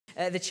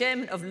the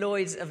chairman of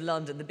Lloyd's of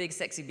London, the big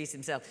sexy beast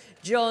himself,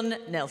 John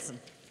Nelson.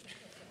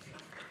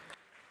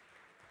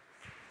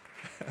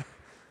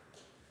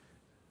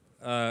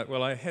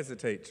 Well, I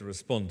hesitate to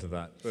respond to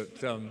that,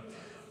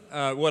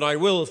 but what I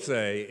will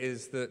say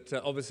is that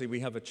obviously we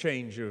have a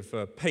change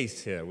of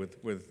pace here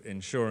with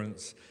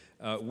insurance.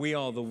 We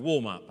are the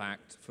warm-up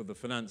act for the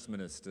finance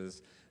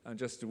ministers, and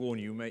just to warn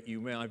you,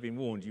 I've been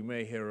warned, you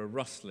may hear a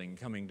rustling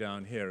coming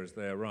down here as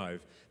they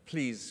arrive.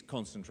 Please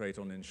concentrate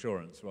on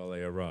insurance while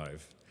they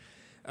arrive.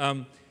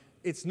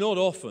 It's not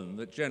often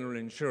that general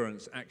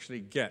insurance actually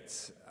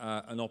gets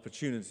an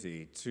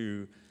opportunity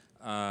to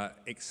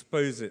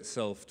expose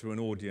itself to an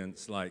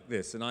audience like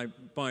this. And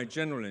by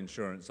general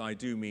insurance, I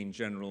do mean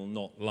general,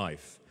 not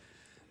life.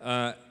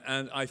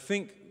 And I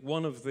think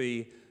one of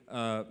the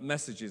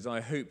messages I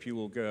hope you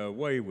will go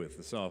away with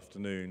this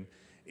afternoon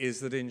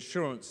is that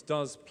insurance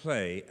does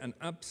play an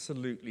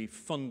absolutely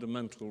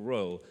fundamental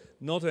role,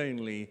 not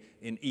only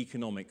in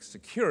economic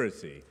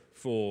security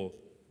for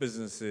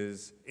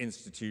businesses,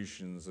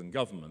 institutions, and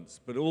governments,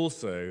 but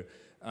also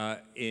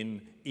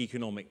in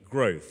economic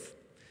growth.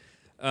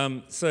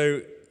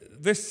 So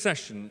this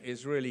session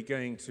is really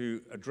going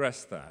to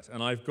address that,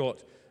 and I've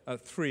got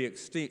three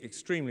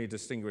extremely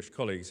distinguished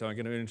colleagues who I'm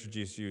going to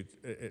introduce you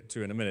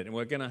to in a minute, and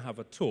we're going to have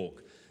a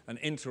talk, an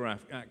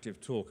interactive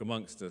talk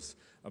amongst us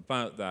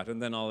about that,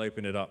 and then I'll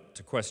open it up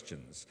to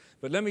questions.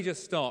 But let me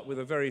just start with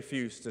a very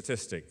few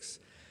statistics.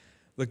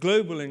 The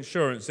global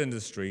insurance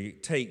industry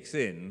takes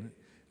in,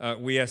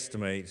 we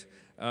estimate,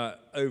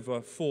 over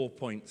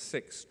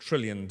 $4.6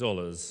 trillion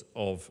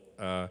of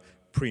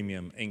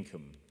premium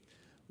income.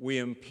 We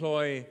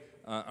employ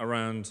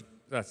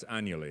that's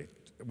annually,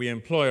 we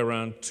employ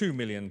around 2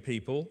 million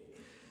people,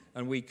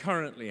 and we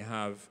currently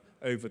have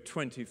over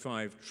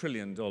 $25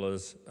 trillion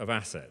of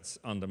assets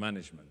under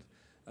management.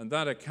 And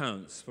that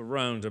accounts for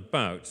round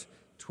about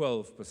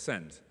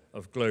 12%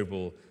 of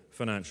global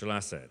financial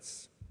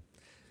assets.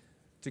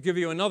 To give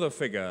you another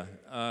figure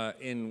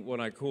in what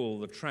I call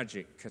the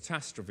tragic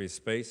catastrophe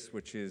space,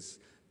 which is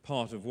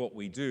part of what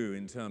we do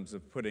in terms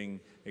of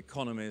putting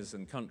economies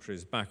and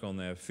countries back on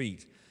their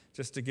feet,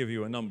 just to give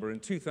you a number,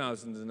 in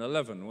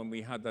 2011, when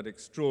we had that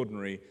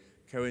extraordinary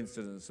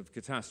coincidence of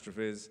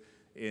catastrophes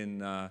in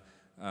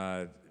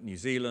New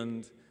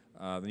Zealand,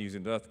 the New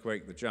Zealand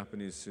earthquake, the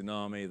Japanese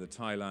tsunami, the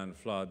Thailand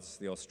floods,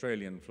 the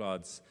Australian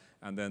floods,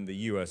 and then the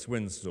US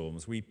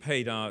windstorms, we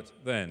paid out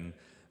then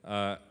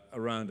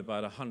around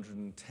about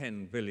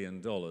 $110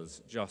 billion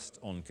just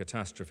on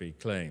catastrophe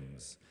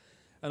claims.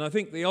 And I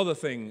think the other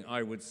thing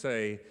I would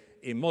say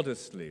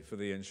immodestly for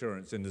the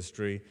insurance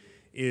industry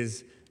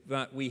is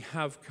that we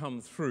have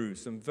come through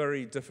some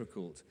very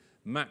difficult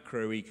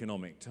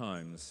macroeconomic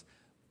times,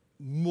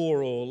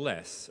 more or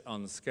less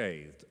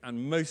unscathed.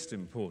 And most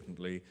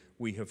importantly,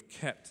 we have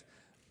kept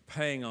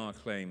paying our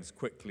claims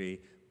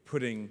quickly,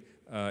 putting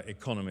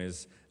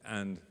economies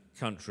and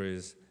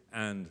countries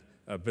and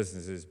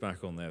businesses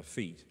back on their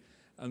feet.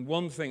 And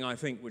one thing I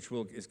think which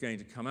is going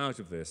to come out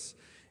of this,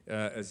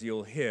 as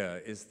you'll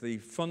hear, is the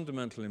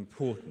fundamental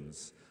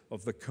importance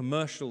of the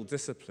commercial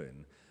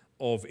discipline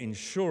of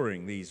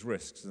insuring these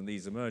risks and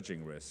these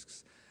emerging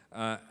risks,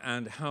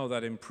 and how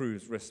that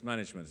improves risk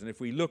management. And if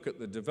we look at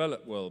the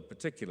developed world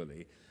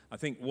particularly, I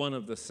think one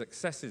of the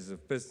successes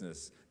of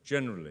business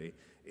generally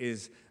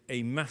is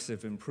a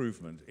massive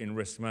improvement in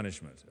risk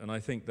management. And I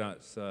think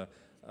that's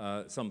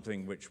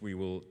something which we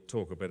will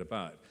talk a bit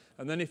about.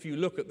 And then if you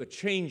look at the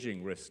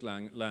changing risk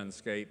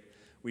landscape,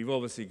 we've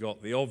obviously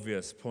got the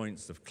obvious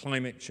points of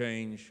climate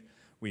change,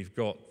 we've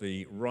got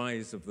the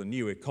rise of the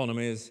new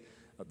economies.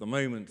 At the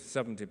moment,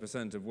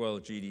 70% of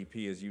world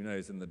GDP, as you know,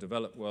 is in the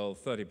developed world,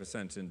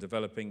 30% in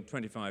developing.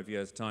 25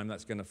 years' time,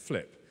 that's going to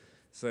flip.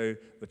 So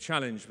the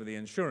challenge for the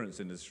insurance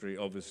industry,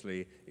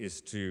 obviously,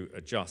 is to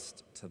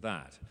adjust to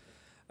that.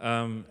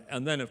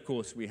 And then, of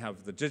course, we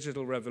have the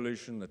digital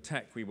revolution, the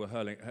tech we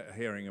were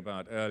hearing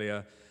about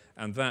earlier,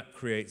 and that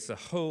creates a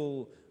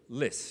whole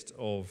list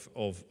of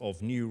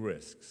new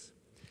risks.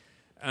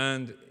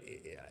 And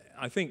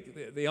I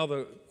think the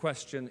other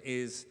question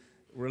is,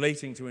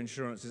 relating to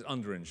insurance is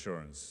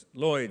underinsurance.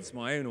 Lloyd's,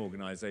 my own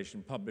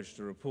organization, published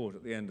a report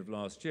at the end of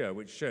last year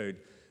which showed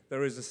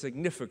there is a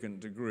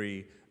significant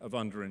degree of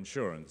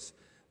underinsurance.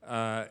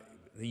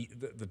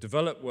 The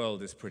developed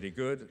world is pretty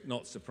good,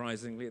 not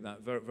surprisingly.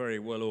 That very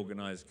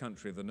well-organized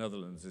country of the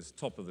Netherlands is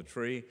top of the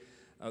tree.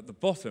 At the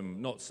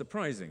bottom, not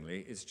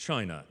surprisingly, is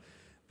China.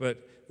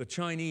 But the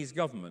Chinese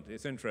government,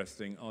 it's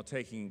interesting, are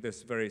taking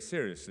this very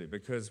seriously,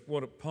 because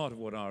part of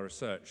what our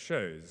research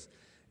shows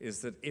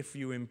is that if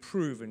you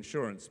improve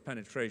insurance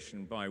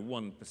penetration by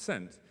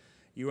 1%,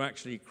 you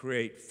actually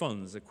create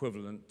funds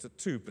equivalent to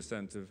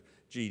 2% of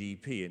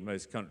GDP in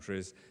most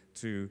countries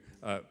to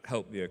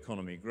help the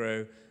economy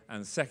grow.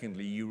 And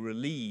secondly, you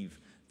relieve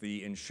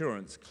the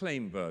insurance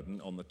claim burden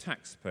on the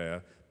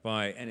taxpayer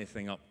by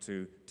anything up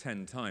to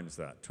 10 times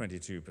that,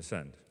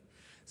 22%.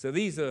 So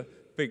these are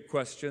big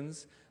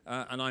questions,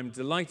 and I'm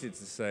delighted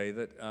to say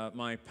that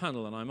my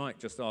panel, and I might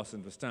just ask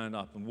them to stand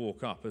up and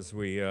walk up as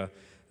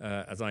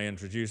I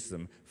introduce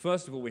them.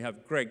 First of all, we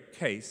have Greg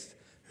Case,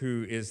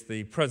 who is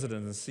the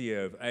president and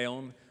CEO of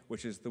Aon,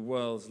 which is the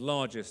world's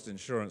largest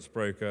insurance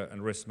broker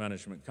and risk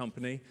management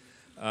company.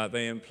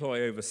 They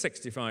employ over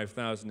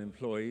 65,000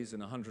 employees in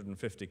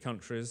 150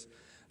 countries.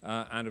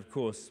 And of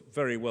course,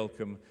 very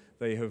welcome,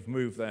 they have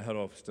moved their head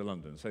office to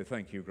London. So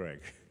thank you,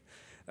 Greg.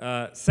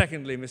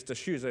 Secondly, Mr.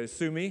 Shuzo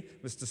Sumi.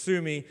 Mr.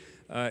 Sumi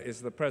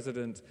is the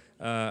president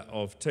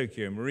of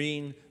Tokio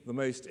Marine, the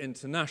most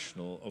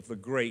international of the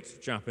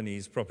great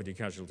Japanese property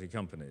casualty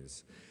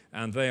companies.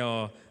 And they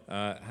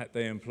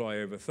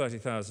employ over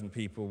 30,000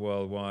 people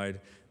worldwide.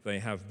 They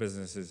have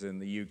businesses in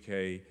the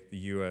UK, the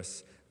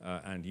US,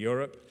 and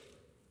Europe.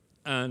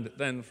 And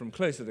then from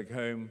closer to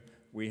home,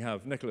 we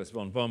have Nikolaus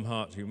von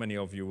Bomhard, who many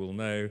of you will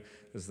know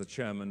as the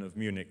chairman of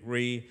Munich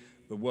Re,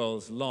 the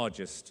world's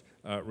largest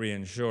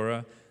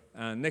reinsurer.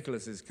 And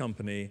Nikolaus's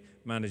company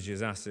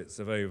manages assets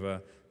of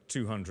over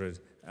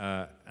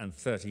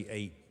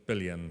 238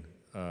 billion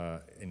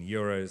in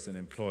euros and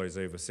employs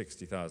over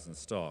 60,000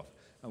 staff.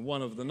 And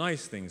one of the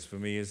nice things for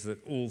me is that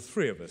all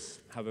three of us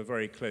have a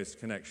very close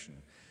connection.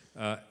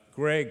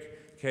 Greg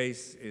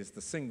Case is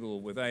the single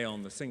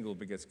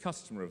biggest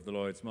customer of the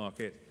Lloyd's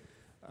market.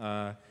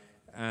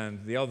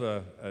 And the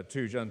other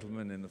two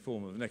gentlemen in the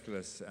form of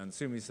Nikolaus and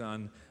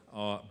Sumi-san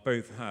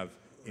both have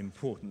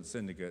important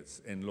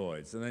syndicates in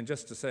Lloyd's. And then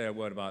just to say a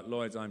word about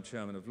Lloyd's, I'm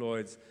chairman of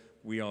Lloyd's.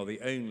 We are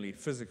the only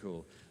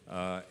physical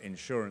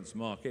insurance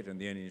market and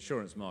the only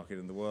insurance market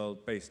in the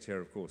world, based here,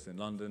 of course, in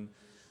London.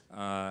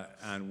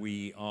 And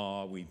we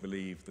are, we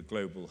believe, the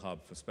global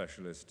hub for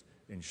specialist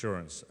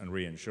insurance and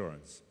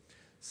reinsurance.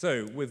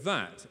 So with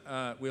that,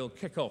 we'll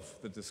kick off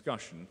the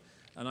discussion.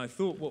 And I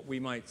thought what we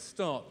might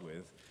start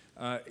with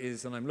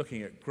is, and I'm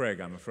looking at Greg,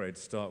 I'm afraid,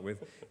 to start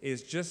with,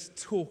 is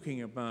just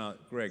talking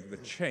about, Greg, the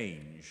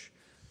change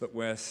that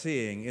we're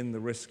seeing in the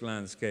risk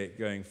landscape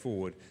going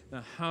forward.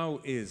 Now, how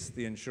is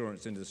the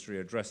insurance industry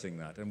addressing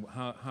that, and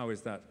how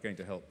is that going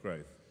to help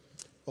growth?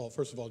 Well,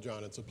 first of all,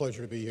 John, it's a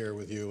pleasure to be here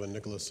with you and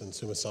Nikolaus and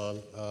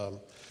Sumi-san.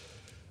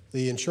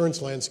 The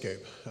insurance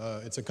landscape,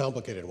 it's a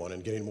complicated one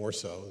and getting more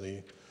so.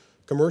 The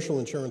commercial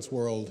insurance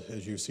world,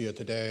 as you see it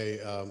today,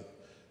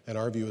 in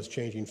our view, is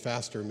changing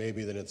faster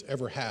maybe than it's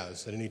ever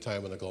has at any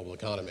time in the global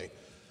economy.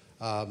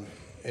 And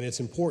it's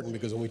important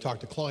because when we talk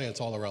to clients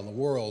all around the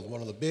world,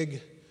 one of the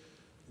big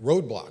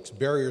roadblocks,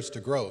 barriers to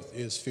growth,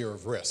 is fear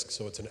of risk.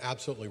 So it's an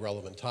absolutely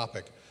relevant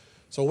topic.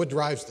 So what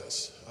drives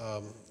this?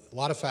 A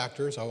lot of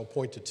factors. I will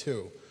point to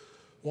two.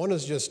 One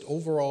is just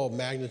overall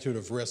magnitude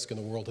of risk in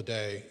the world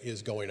today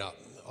is going up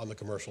on the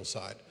commercial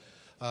side.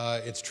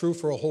 It's true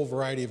for a whole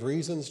variety of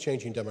reasons,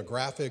 changing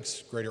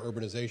demographics, greater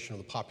urbanization of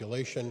the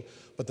population,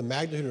 but the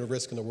magnitude of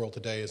risk in the world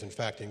today is in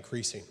fact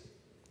increasing.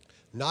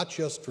 Not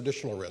just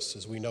traditional risks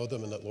as we know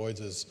them and that Lloyd's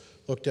has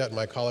looked at and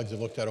my colleagues have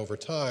looked at over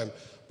time,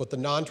 but the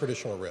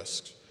non-traditional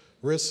risks.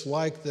 Risks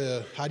like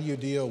how do you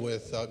deal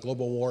with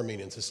global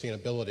warming and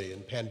sustainability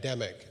and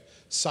pandemic,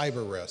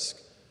 cyber risk,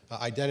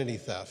 identity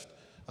theft,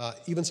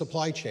 even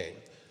supply chain,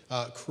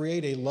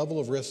 create a level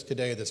of risk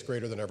today that's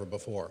greater than ever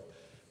before.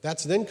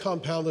 That's then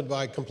compounded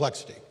by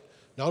complexity.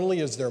 Not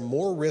only is there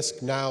more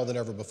risk now than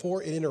ever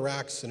before, it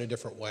interacts in a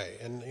different way.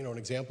 And an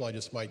example I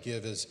just might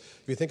give is,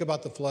 if you think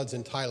about the floods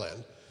in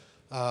Thailand,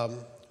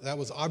 that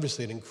was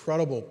obviously an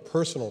incredible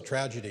personal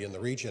tragedy in the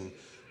region,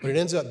 but it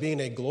ends up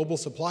being a global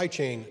supply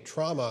chain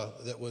trauma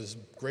that was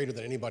greater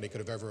than anybody could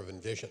have ever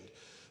envisioned.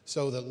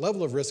 So the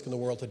level of risk in the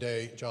world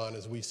today, John,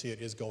 as we see it,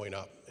 is going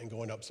up and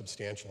going up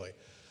substantially.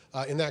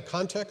 In that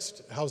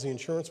context, how's the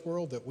insurance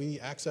world that we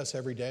access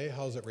every day,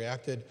 how has it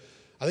reacted?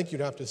 I think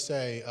you'd have to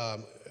say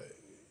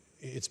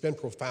it's been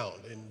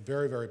profound and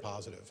very, very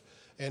positive.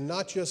 And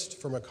not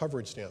just from a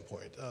coverage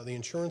standpoint. The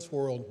insurance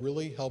world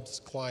really helps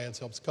clients,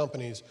 helps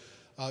companies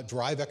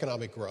drive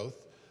economic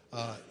growth,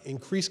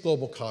 increase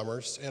global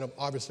commerce, and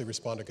obviously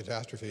respond to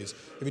catastrophes.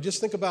 If you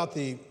just think about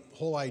the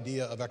whole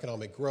idea of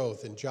economic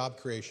growth and job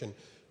creation,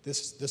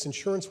 this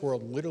insurance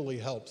world literally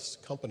helps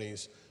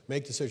companies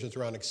make decisions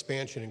around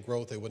expansion and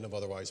growth they wouldn't have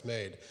otherwise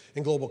made.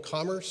 In global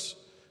commerce,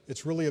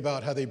 it's really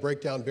about how they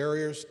break down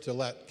barriers to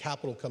let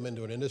capital come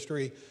into an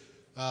industry.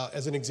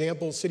 As an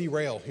example, City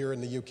Rail here in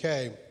the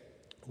UK,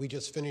 we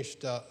just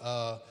finished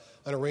an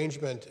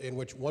arrangement in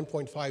which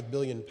 £1.5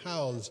 billion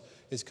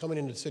is coming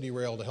into City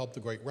Rail to help the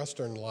Great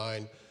Western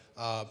Line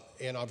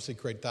and obviously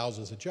create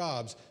thousands of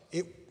jobs.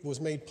 It was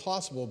made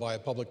possible by a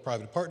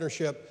public-private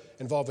partnership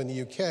involving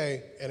the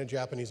UK and a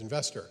Japanese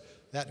investor.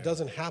 That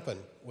doesn't happen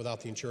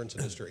without the insurance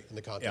industry in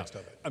the context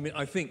of it. I mean,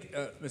 I think,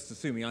 Mr.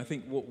 Sumi, I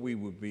think what we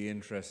would be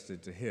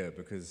interested to hear,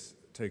 because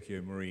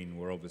Tokio Marine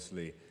were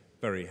obviously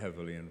very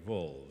heavily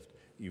involved,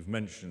 you've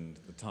mentioned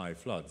the Thai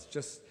floods.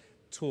 Just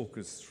talk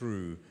us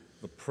through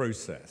the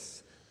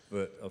process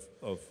that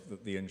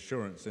the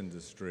insurance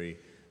industry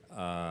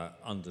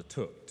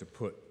undertook to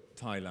put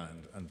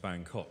Thailand and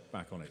Bangkok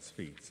back on its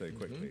feet so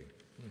quickly.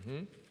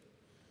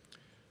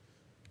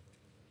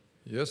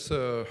 Yes.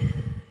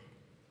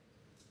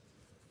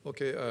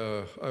 Okay,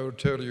 I will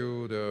tell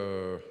you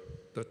the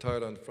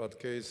Thailand flood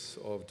case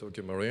of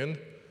Tokio Marine.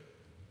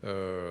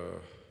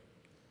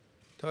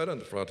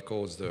 Thailand flood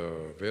caused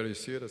very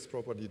serious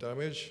property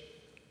damage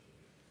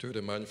to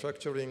the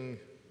manufacturing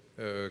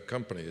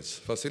companies,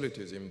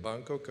 facilities in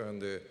Bangkok and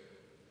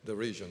the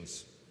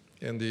regions.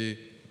 And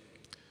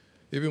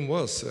even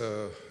worse,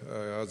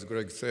 as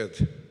Greg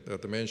said,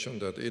 that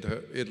mentioned that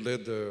it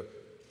led the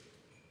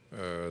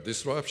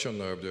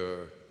disruption of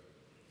the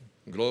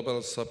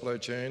global supply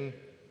chain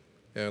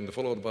and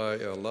followed by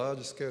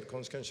large-scale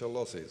consequential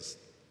losses.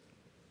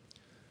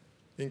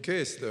 In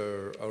case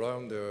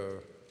around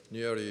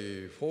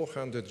nearly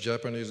 400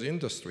 Japanese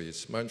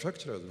industries,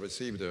 manufacturers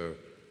received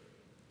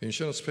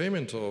insurance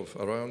payment of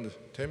around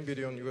 10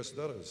 billion US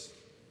dollars,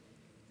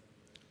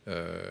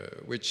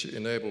 which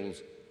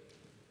enables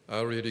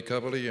early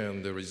recovery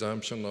and the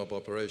resumption of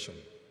operation.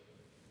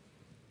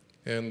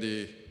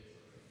 And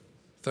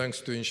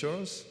thanks to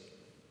insurance,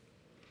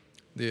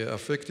 the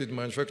affected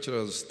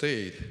manufacturers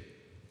stayed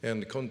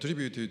and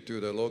contributed to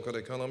the local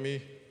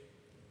economy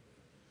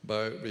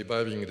by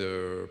reviving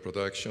the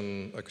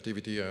production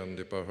activity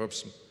and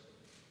perhaps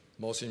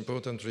most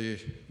importantly,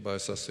 by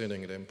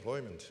sustaining the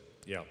employment.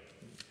 Yeah.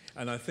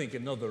 And I think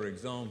another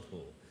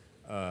example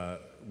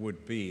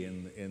would be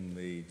in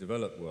the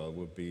developed world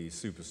would be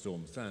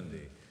Superstorm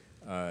Sandy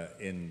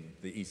in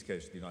the east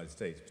coast of the United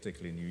States,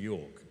 particularly New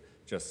York,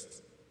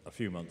 just a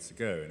few months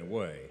ago in a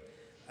way.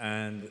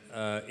 And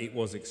it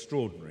was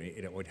extraordinary,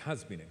 it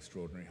has been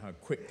extraordinary how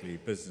quickly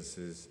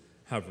businesses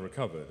have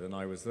recovered. And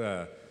I was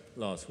there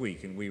last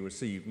week and we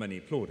received many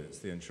plaudits,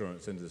 the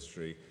insurance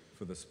industry,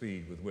 for the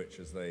speed with which,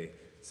 as they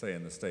say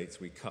in the States,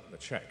 we cut the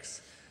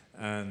checks.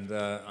 And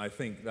I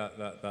think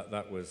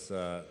that was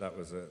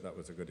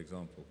a good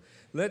example.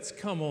 Let's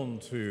come on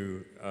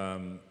to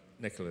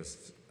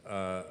Nikolaus,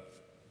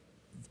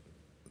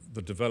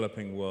 the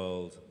developing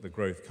world, the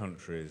growth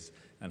countries,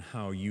 and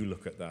how you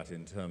look at that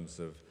in terms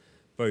of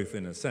both,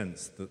 in a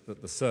sense,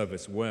 that the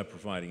service we're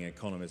providing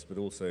economists, but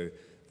also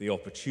the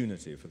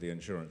opportunity for the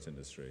insurance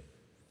industry.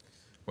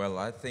 Well,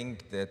 I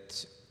think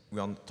that we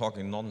are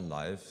talking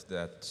non-life,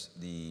 that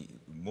the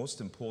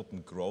most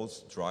important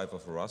growth driver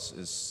for us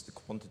is the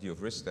quantity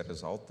of risk that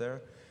is out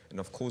there. And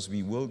of course,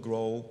 we will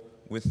grow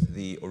with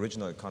the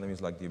original economies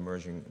like the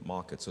emerging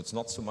markets. So it's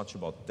not so much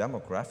about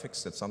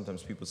demographics that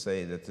sometimes people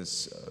say that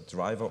is a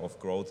driver of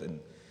growth in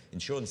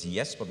insurance,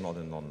 yes, but not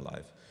in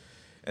non-life.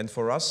 And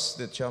for us,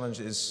 the challenge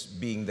is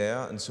being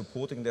there and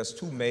supporting. There's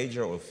two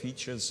major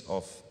features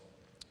of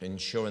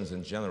insurance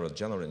in general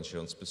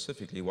insurance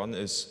specifically. One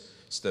is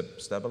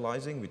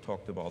stabilizing. We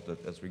talked about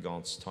that as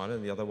regards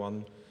Thailand. The other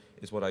one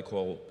is what I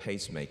call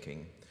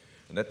pacemaking.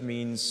 And that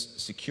means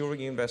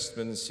securing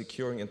investments,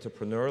 securing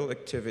entrepreneurial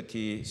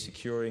activity,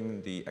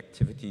 securing the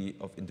activity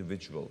of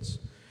individuals.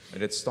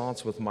 And it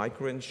starts with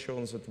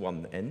microinsurance at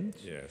one end,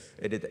 yes,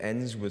 and it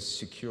ends with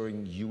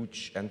securing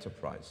huge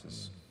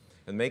enterprises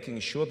and making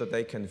sure that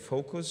they can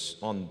focus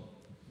on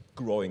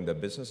growing their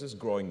businesses,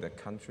 growing their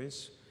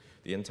countries,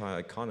 the entire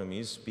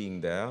economies being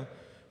there.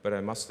 But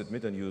I must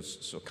admit, and you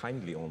so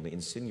kindly only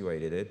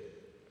insinuated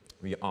it,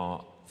 we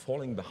are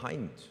falling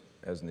behind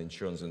as an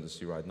insurance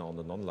industry right now on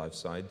the non-life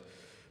side,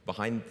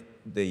 behind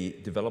the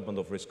development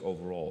of risk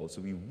overall.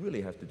 So we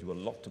really have to do a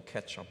lot to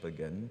catch up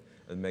again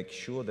and make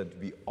sure that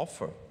we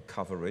offer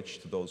coverage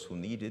to those who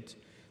need it.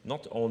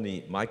 Not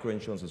only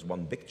microinsurance is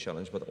one big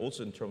challenge, but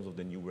also in terms of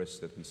the new risks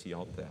that we see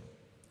out there.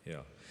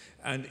 Yeah.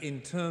 And in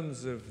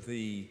terms of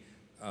the,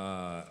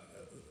 how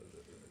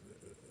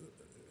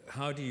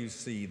do you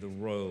see the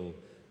role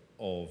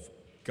of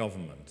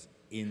government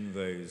in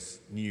those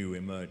new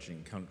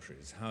emerging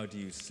countries? How do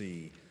you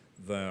see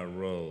their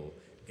role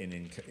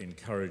in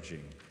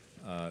encouraging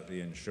the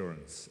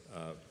insurance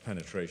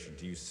penetration?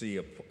 Do you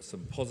see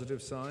some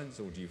positive signs,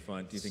 or do you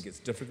think it's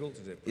difficult?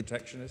 Is it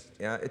protectionist?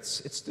 Yeah,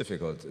 it's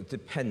difficult. It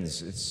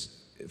depends.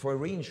 For a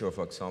reinsurer,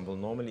 for example,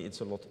 normally it's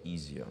a lot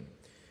easier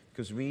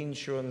because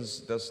reinsurance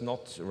does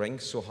not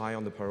rank so high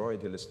on the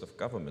priority list of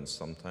governments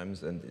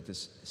sometimes, and it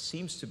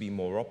seems to be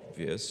more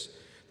obvious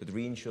that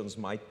reinsurance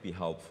might be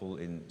helpful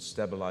in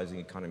stabilizing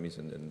economies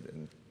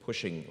and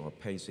pushing or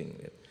pacing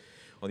it.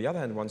 On the other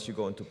hand, once you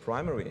go into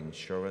primary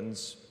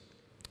insurance,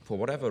 for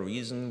whatever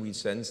reason, we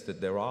sense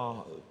that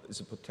is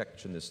a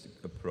protectionist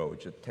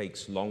approach. It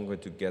takes longer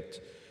to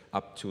get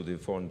up to the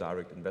foreign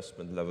direct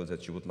investment levels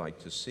that you would like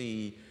to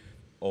see,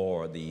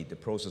 or the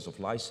process of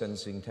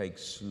licensing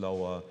takes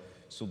slower.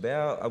 So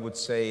there, I would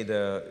say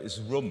there is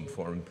room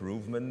for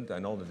improvement. I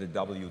know that the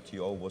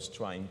WTO was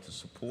trying to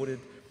support it,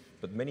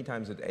 but many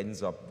times it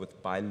ends up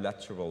with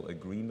bilateral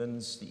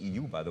agreements. The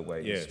EU, by the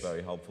way, yes, is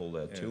very helpful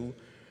there too.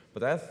 Yes.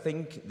 But I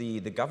think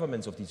the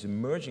governments of these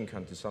emerging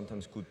countries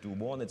sometimes could do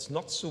more, and it's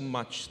not so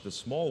much the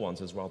small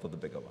ones as rather the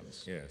bigger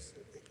ones. Yes.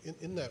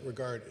 In that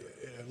regard,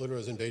 Lloyd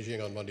was in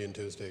Beijing on Monday and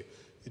Tuesday.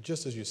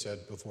 Just as you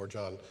said before,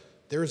 John,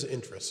 there's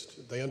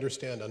interest. They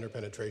understand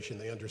underpenetration.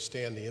 They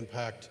understand the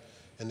impact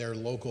in their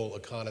local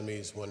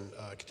economies when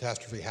a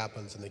catastrophe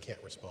happens and they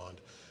can't respond.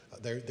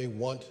 They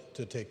want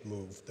to take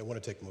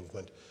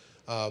movement.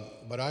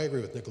 But I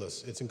agree with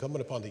Nikolaus. It's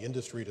incumbent upon the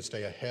industry to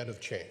stay ahead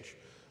of change.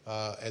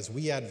 As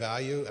we add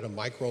value at a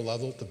micro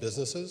level to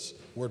businesses,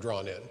 we're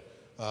drawn in.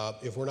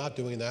 If we're not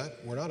doing that,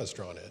 we're not as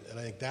drawn in. And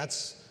I think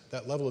that's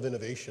that level of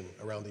innovation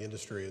around the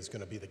industry is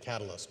going to be the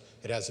catalyst.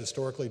 It has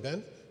historically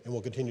been and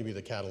will continue to be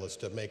the catalyst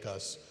to make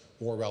us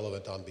more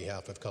relevant on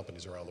behalf of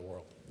companies around the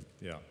world.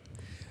 Yeah.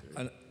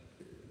 And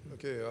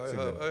okay,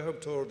 I have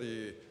told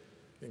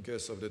in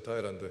case of the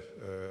Thailand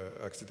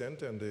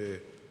accident, and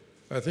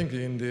I think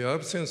in the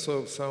absence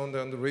of sound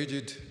and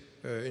rigid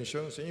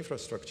insurance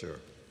infrastructure,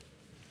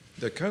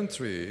 the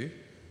country,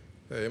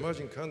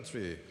 emerging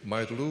country,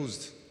 might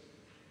lose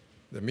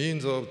the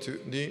means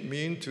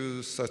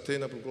to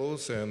sustainable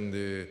growth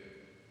and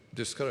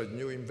discourage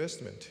new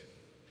investment.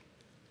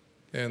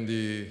 And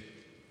the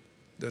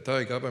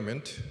Thai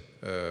government,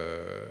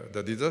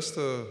 the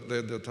disaster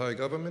led the Thai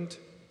government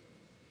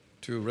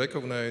to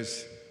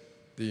recognize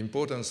the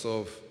importance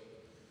of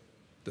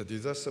the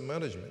disaster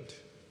management.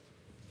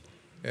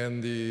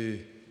 And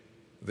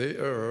they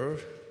are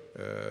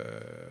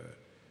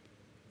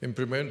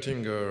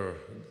implementing a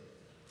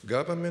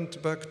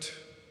government-backed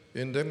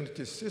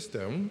indemnity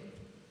system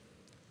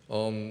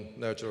on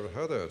natural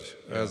hazard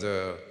as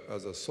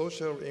a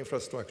social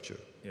infrastructure.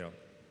 yeah,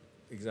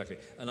 exactly.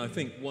 And I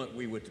think what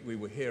we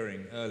were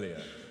hearing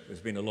earlier,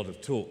 there's been a lot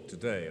of talk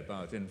today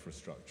about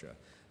infrastructure.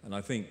 And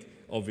I think,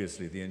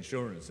 obviously, the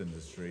insurance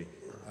industry,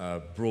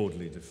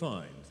 broadly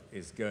defined,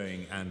 is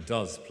going and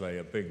does play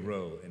a big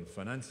role in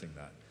financing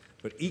that.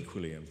 But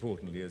equally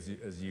importantly,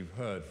 as you've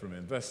heard from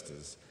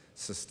investors,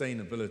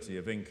 sustainability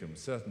of income,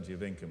 certainty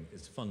of income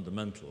is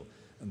fundamental.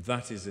 And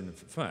that is, in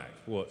fact,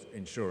 what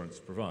insurance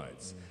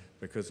provides.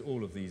 Because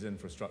all of these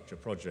infrastructure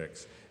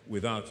projects,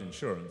 without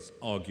insurance,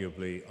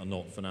 arguably are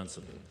not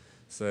financeable.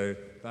 So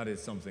that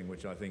is something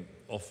which I think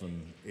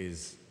often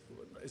it's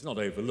not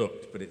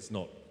overlooked, but it's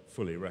not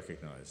fully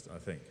recognized, I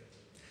think.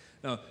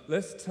 Now,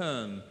 let's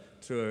turn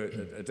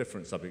to a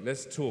different subject.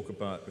 Let's talk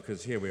about,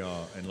 because here we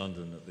are in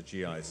London at the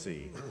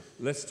GIC,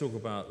 let's talk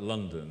about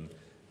London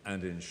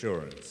and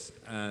insurance.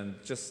 And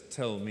just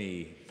tell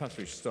me, perhaps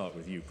we should start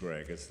with you,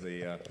 Greg, as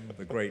the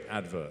great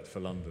advert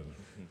for London.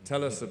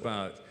 Tell us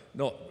about,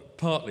 not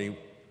partly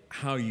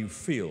how you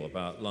feel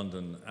about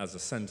London as a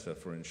centre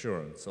for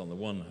insurance on the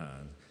one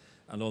hand,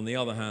 and on the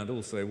other hand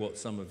also what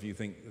some of you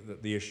think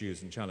that the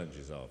issues and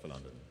challenges are for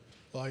London.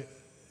 Well,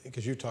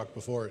 because you talked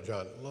before,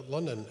 John,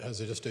 London has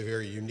just a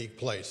very unique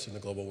place in the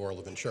global world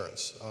of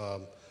insurance.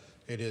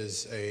 It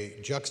is a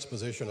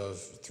juxtaposition of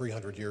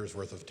 300 years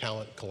worth of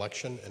talent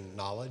collection and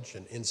knowledge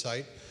and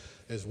insight,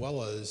 as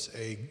well as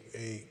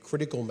a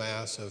critical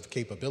mass of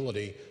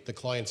capability that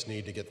clients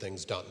need to get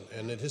things done.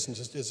 And it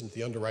isn't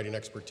the underwriting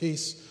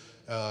expertise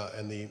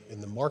and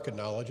the market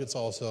knowledge, it's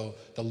also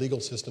the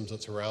legal systems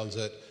that surrounds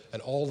it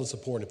and all the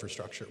support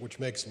infrastructure, which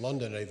makes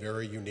London a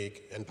very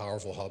unique and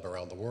powerful hub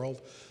around the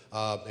world.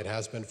 It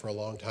has been for a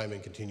long time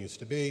and continues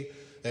to be.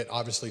 It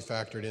obviously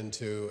factored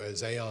into,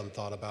 as Aon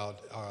thought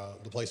about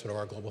the placement of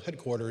our global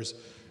headquarters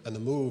and the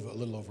move a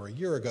little over a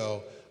year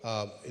ago,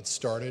 it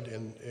started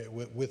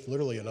with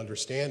literally an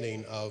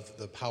understanding of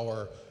the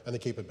power and the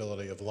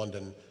capability of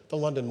London, the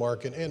London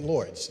market, and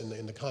Lloyd's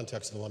in the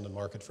context of the London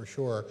market for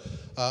sure.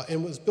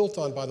 And was built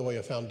on, by the way,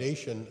 a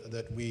foundation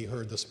that we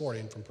heard this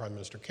morning from Prime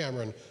Minister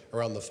Cameron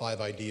around the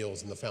 5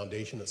 ideals and the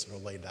foundation that sort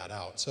of laid that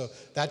out. So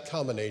that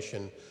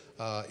combination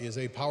is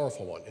a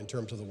powerful one in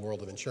terms of the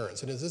world of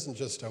insurance. And it isn't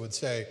just, I would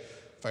say,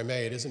 if I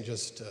may, it isn't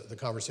just the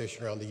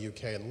conversation around the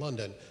UK and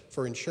London.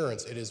 For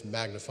insurance, it is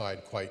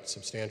magnified quite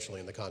substantially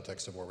in the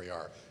context of where we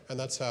are. And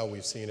that's how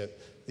we've seen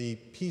it. The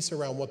piece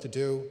around what to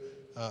do,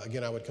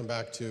 again, I would come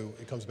back to,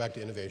 it comes back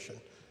to innovation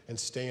and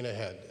staying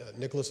ahead.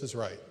 Nikolaus is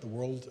right. The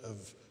world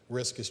of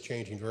risk is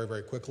changing very,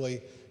 very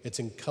quickly. It's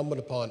incumbent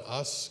upon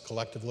us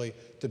collectively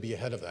to be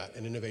ahead of that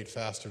and innovate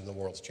faster than the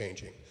world's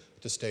changing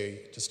to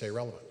stay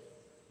relevant.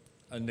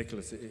 And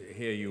Nikolaus,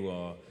 here you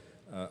are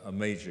a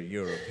major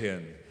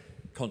European,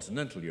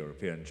 continental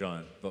European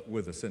giant, but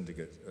with a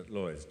syndicate at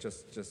Lloyd's.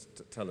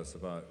 Just tell us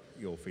about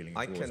your feeling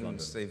towards London. I can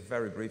say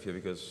very briefly,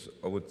 because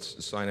I would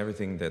sign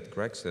everything that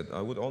Greg said.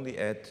 I would only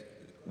add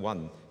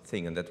one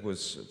thing, and that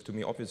was, to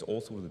me, obvious all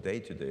through the day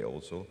today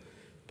also.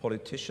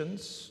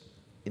 Politicians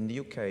in the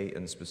UK,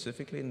 and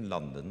specifically in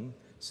London,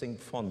 think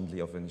fondly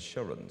of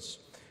insurance.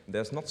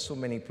 There's not so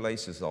many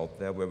places out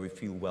there where we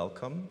feel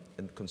welcome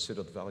and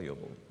considered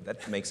valuable.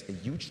 That makes a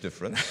huge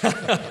difference.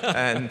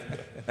 and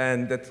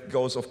that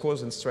goes, of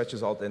course, and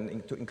stretches out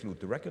and to include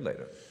the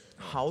regulator.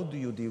 How do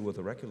you deal with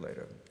the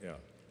regulator? Yeah.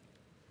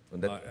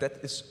 And that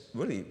is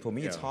really, for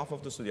me, it's half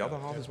of this, the other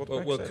half is what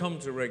Greg we'll said. come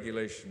to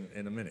regulation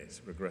in a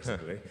minute,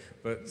 regressively.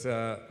 But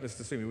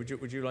Mr. Sumi,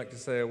 would you like to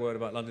say a word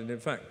about London? In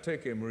fact,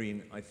 Tokio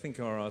Marine, I think,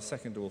 are our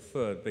second or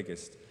third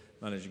biggest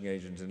managing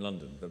agent in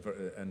London,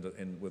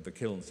 with the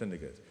Kiln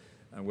Syndicate,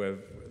 and where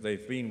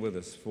they've been with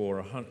us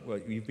for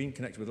you've been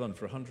connected with London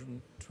for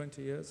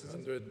 120 years.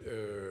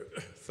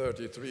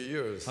 133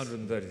 years.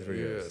 133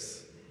 years.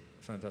 Yes.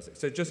 Fantastic.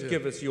 So just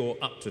give us your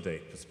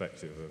up-to-date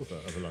perspective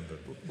of London.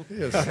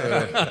 Yes.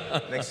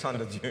 Next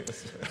 100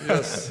 years.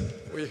 Yes,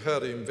 we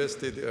had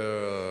invested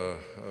a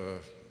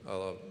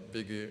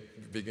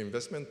big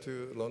investment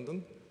to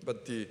London,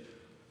 but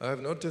I have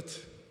noted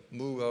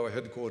move our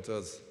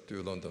headquarters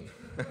to London.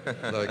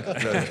 Like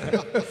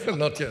that.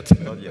 Not yet.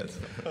 Not yet.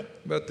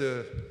 But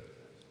the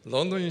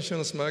London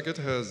insurance market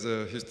has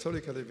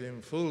historically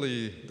been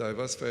fully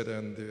diversified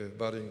and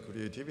budding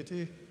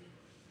creativity,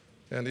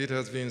 and it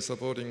has been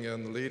supporting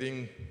and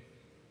leading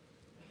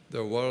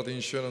the world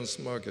insurance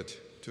market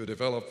to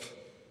develop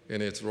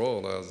in its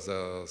role as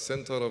a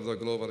center of the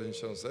global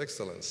insurance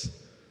excellence.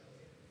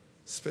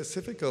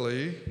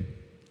 Specifically,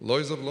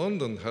 Lloyd's of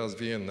London has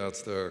been at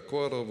the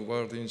core of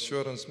world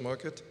insurance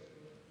market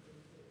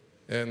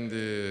and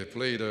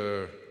played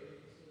a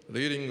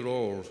leading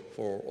role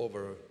for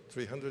over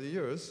 300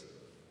 years.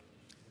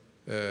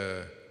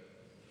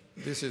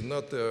 This is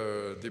not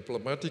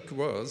diplomatic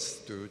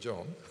words to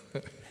John.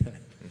 But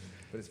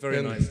it's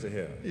very nice to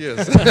hear.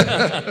 Yes.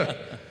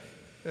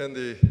 And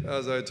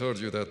as I told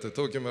you, that the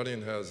Tokio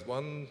Marine has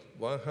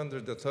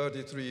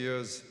 133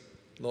 years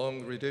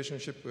long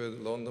relationship with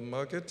London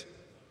market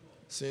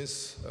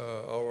since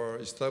our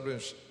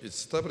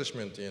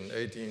establishment in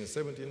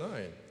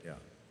 1879. Yeah.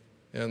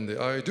 And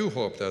I do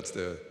hope that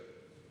the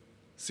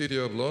City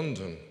of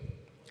London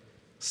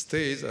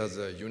stays as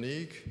a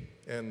unique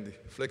and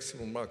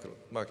flexible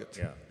market.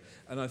 Yeah.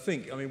 And I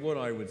think, I mean, what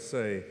I would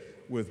say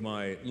with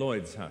my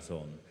Lloyd's hat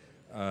on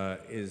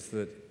is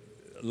that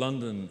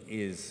London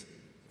is,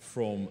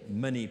 from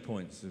many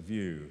points of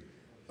view,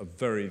 a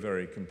very,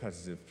 very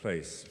competitive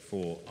place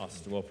for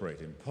us to operate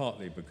in,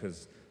 partly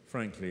because,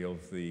 frankly,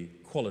 of the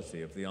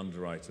quality of the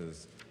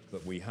underwriters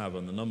that we have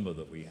and the number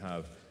that we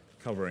have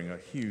covering a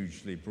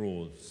hugely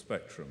broad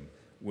spectrum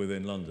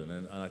within London,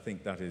 and I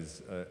think that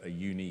is a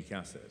unique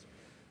asset.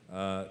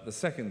 The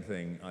second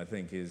thing, I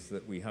think, is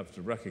that we have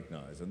to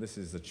recognize, and this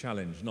is the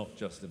challenge not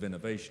just of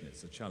innovation,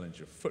 it's a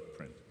challenge of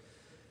footprint,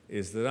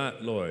 is that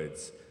at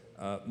Lloyd's,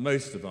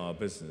 most of our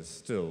business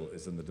still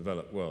is in the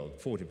developed world.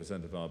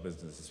 40% of our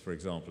business, for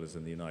example, is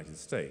in the United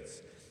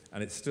States,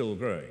 and it's still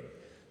growing.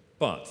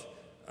 But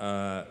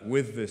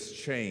with this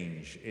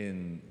change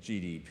in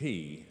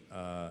GDP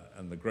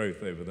and the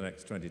growth over the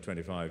next 20,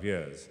 25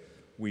 years,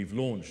 we've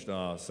launched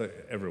so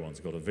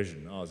everyone's got a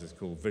vision. Ours is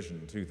called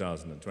Vision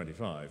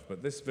 2025,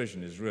 but this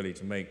vision is really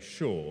to make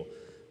sure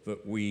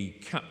that we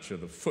capture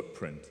the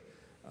footprint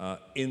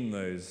in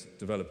those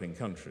developing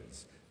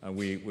countries. And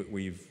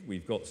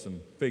we've got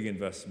some big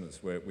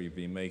investments where we've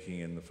been making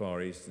in the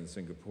Far East, in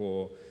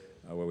Singapore,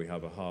 where we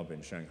have a hub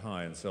in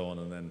Shanghai and so on,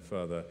 and then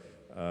further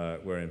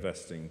we're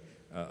investing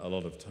a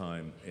lot of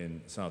time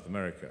in South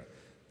America.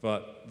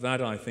 But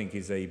that, I think,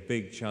 is a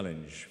big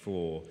challenge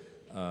for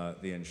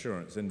the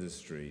insurance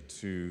industry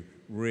to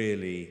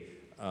really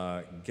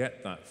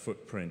get that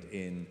footprint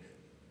in,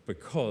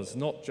 because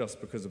not just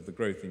because of the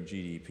growth in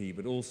GDP,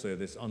 but also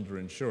this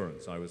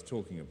underinsurance I was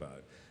talking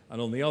about.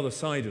 And on the other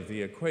side of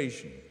the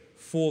equation,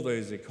 for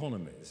those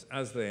economies,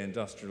 as they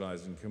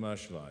industrialize and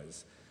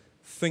commercialize,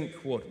 think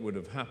what would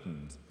have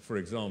happened, for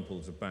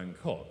example, to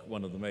Bangkok,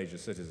 one of the major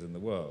cities in the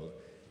world,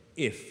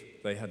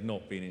 if they had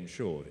not been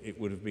insured. It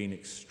would have been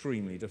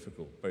extremely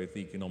difficult, both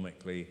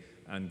economically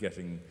and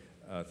getting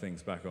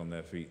things back on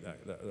their feet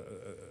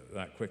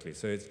that quickly.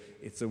 So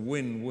it's a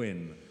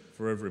win-win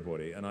for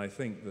everybody. And I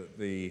think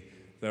that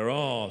there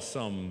are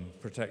some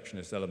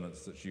protectionist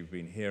elements that you've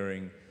been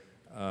hearing,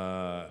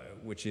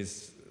 which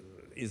is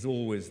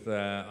always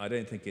there. I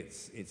don't think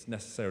it's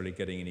necessarily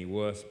getting any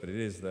worse, but it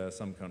is there.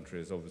 Some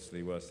countries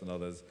obviously worse than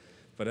others.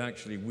 But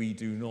actually we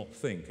do not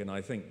think, and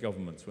I think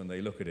governments, when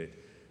they look at it,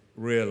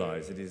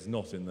 realize it is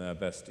not in their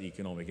best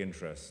economic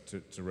interest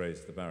to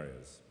raise the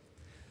barriers.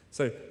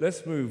 So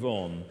let's move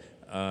on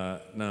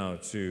now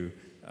to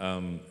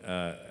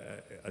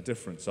a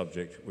different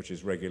subject, which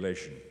is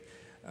regulation.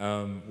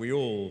 We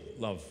all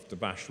love to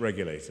bash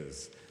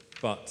regulators,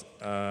 but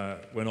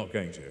we're not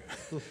going to,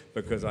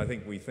 because I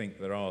think we think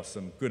there are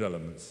some good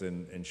elements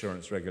in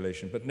insurance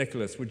regulation. But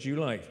Nikolaus, would you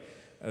like,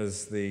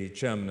 as the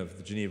chairman of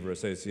the Geneva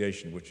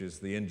Association, which is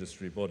the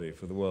industry body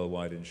for the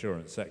worldwide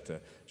insurance sector,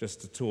 just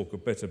to talk a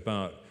bit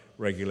about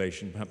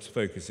regulation, perhaps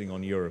focusing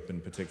on Europe in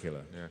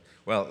particular? Yeah.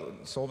 Well,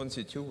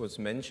 Solvency II was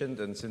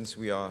mentioned, and since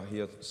we are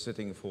here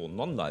sitting for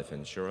non-life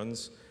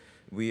insurance,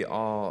 we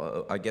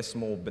are, I guess,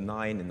 more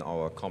benign in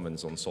our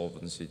comments on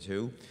Solvency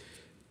II.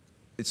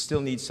 It still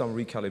needs some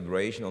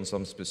recalibration on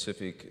some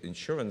specific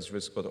insurance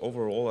risk, but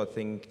overall I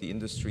think the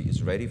industry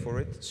is ready for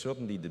it.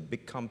 Certainly the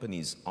big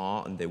companies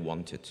are, and they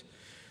want it.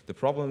 The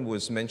problem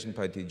was mentioned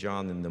by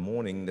Tijan in the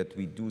morning, that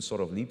we do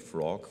sort of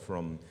leapfrog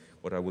from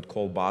what I would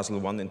call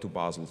Basel I into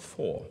Basel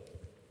IV.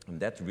 And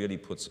that really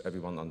puts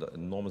everyone under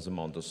an enormous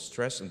amount of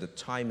stress, and the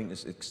timing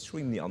is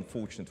extremely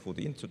unfortunate for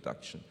the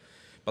introduction.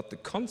 But the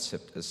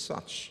concept as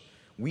such,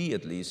 we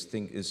at least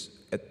think is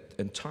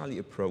entirely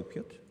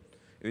appropriate.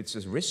 It's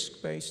a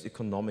risk-based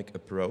economic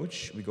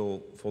approach. We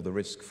go for the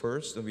risk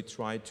first, and we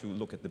try to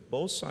look at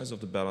both sides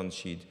of the balance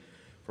sheet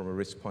from a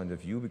risk point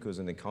of view, because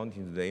in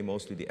accounting today,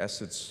 mostly the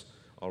assets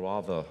are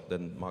rather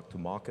than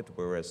mark-to-market,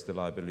 whereas the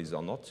liabilities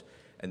are not.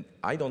 And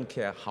I don't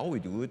care how we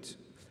do it.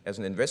 As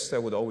an investor, I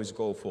would always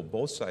go for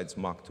both sides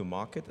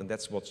mark-to-market, and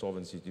that's what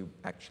Solvency II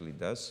actually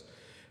does.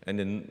 And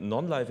in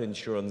non-life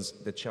insurance,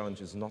 the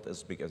challenge is not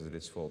as big as it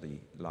is for the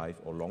life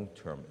or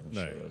long-term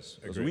insurers.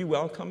 No, so we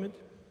welcome it.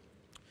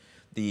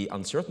 The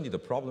uncertainty, the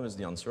problem is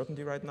the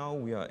uncertainty right now.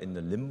 We are in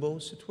a limbo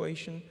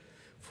situation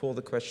for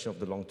the question of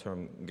the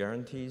long-term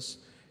guarantees,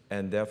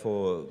 and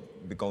therefore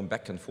we're going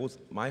back and forth.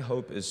 My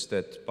hope is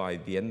that by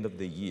the end of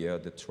the year,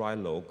 the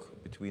trilogue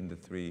between the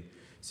three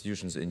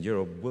institutions in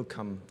Europe will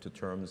come to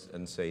terms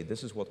and say,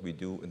 this is what we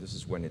do and this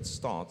is when it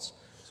starts,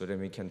 so then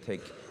we can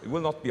take, it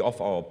will not be off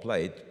our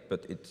plate,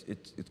 but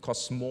it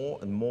costs more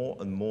and more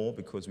and more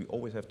because we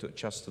always have to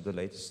adjust to the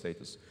latest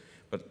status.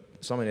 But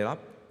summing it up,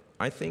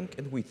 I think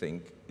and we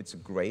think it's a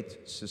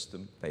great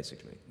system,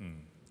 basically.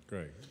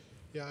 Great.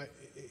 Yeah,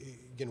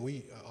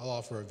 again, I'll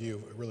offer a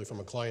view really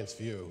from a client's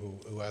view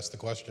who asked the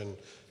question,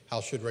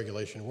 how should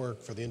regulation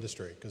work for the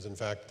industry? Because in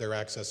fact, they're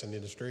accessing the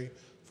industry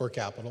for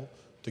capital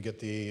to get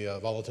the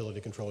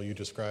volatility control you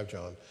described,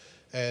 John.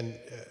 And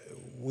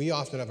we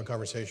often have a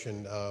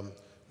conversation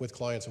with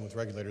clients and with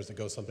regulators that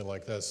goes something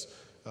like this.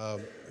 I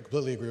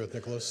completely agree with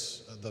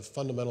Nikolaus. The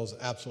fundamentals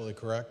absolutely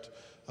correct.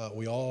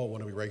 We all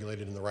want to be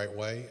regulated in the right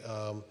way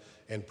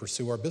and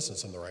pursue our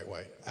business in the right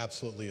way.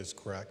 Absolutely is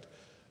correct.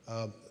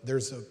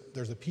 There's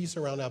a piece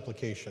around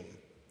application.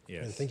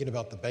 Yes. And thinking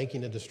about the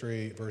banking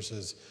industry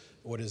versus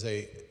what is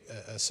a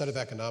set of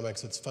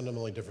economics that's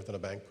fundamentally different than a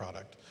bank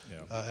product.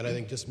 Yeah. And I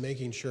think just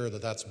making sure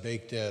that that's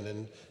baked in,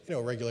 and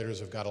regulators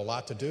have got a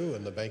lot to do,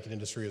 and the banking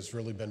industry has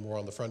really been more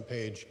on the front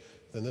page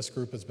than this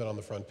group has been on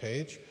the front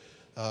page.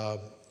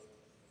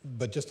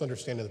 But just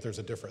understanding that there's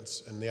a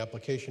difference, and the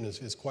application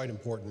is quite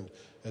important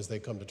as they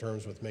come to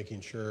terms with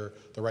making sure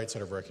the right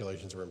set of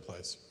regulations are in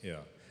place. Yeah.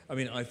 I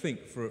mean, I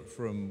think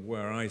from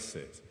where I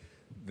sit,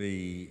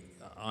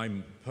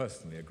 I'm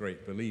personally a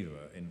great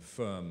believer in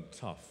firm,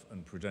 tough,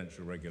 and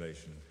prudential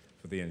regulation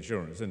for the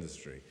insurance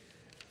industry.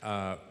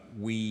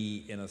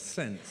 We, in a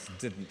sense,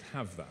 didn't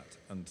have that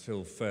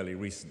until fairly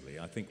recently.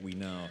 I think we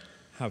now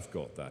have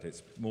got that.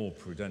 It's more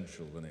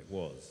prudential than it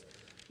was,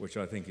 which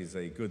I think is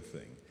a good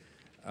thing.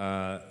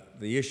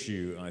 The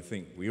issue I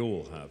think we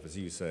all have, as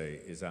you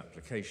say, is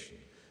application.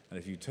 And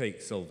if you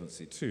take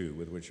Solvency II,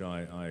 with which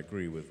I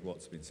agree with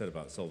what's been said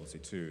about Solvency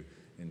II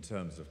in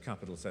terms of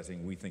capital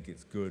setting, we think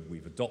it's good.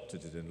 We've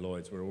adopted it in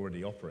Lloyd's. We're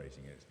already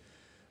operating it.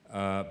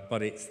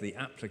 But it's the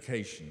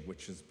application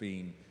which has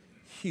been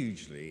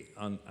hugely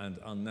and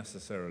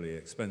unnecessarily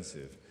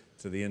expensive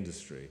to the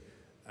industry.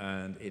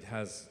 And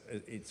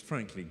it's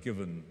frankly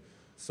given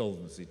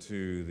Solvency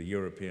II, the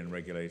European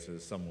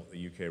regulators, somewhat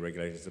the UK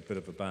regulators, a bit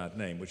of a bad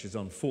name, which is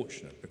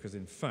unfortunate because,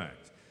 in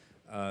fact,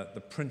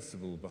 the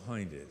principle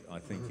behind it, I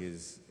think,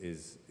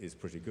 is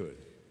pretty good.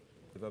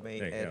 If I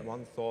may add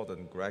one thought,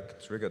 and Greg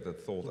triggered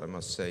that thought, I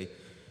must say,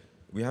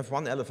 we have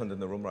one elephant in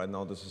the room right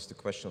now. This is the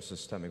question of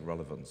systemic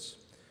relevance.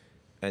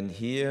 And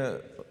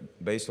here,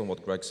 based on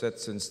what Greg said,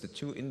 since the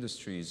two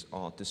industries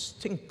are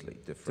distinctly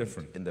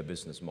different in their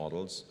business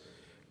models,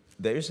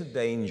 there is a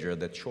danger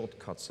that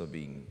shortcuts are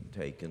being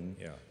taken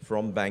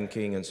from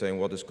banking and saying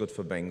what is good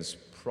for banks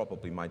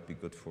probably might be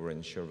good for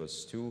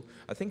insurers too.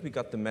 I think we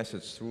got the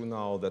message through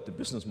now that the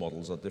business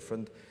models are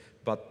different,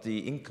 but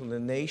the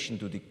inclination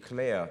to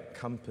declare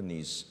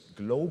companies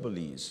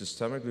globally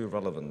systemically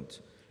relevant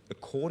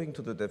according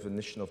to the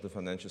definition of the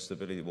Financial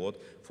Stability Board,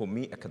 for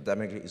me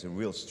academically is a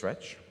real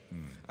stretch.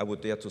 I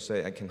would dare to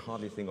say I can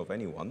hardly think of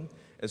anyone.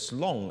 As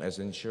long as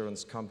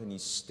insurance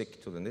companies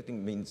stick to the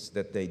knitting, means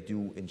that they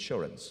do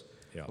insurance.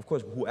 Yeah. Of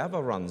course,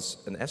 whoever runs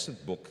an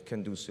asset book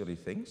can do silly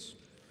things.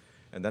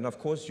 And then, of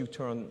course, you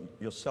turn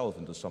yourself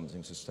into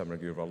something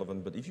systemically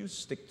relevant. But if you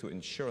stick to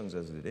insurance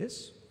as it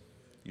is,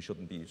 you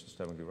shouldn't be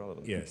systemically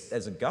relevant. Yes.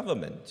 As a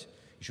government,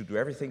 you should do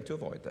everything to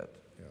avoid that.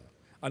 Yeah.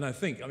 And I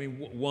think, I mean,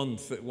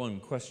 one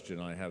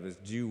question I have is,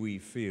 do we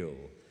feel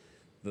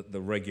that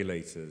the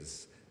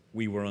regulators,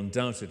 we were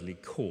undoubtedly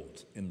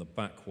caught in the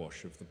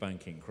backwash of the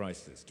banking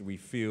crisis? Do we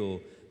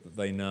feel that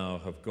they now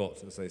have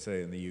got, as they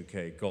say in the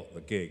UK, got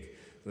the gig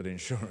that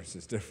insurance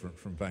is different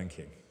from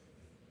banking?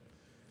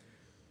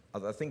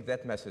 I think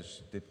that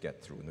message did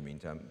get through in the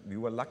meantime. We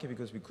were lucky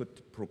because we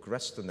could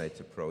procrastinate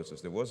the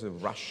process. There was a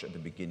rush at the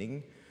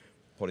beginning.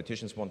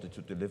 Politicians wanted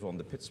to deliver on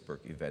the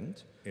Pittsburgh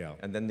event,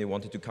 and then they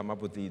wanted to come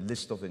up with the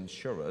list of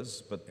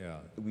insurers, but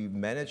we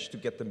managed to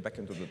get them back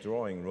into the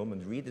drawing room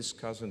and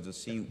rediscuss and to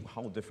see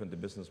how different the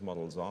business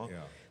models are. Yeah.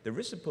 There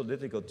is a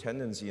political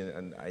tendency,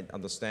 and I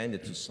understand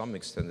it to some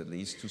extent at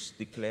least, to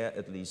declare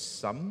at least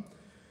some,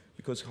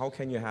 because how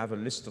can you have a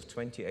list of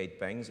 28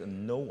 banks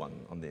and no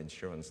one on the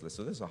insurance list?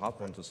 So this is a hard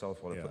one to sell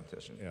for a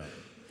politician. Yeah.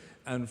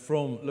 And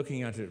from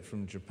looking at it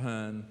from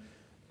Japan,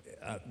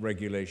 at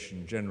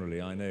regulation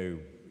generally, I know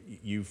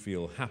you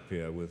feel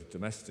happier with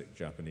domestic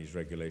Japanese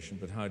regulation,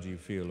 but how do you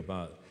feel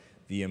about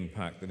the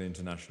impact that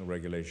international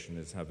regulation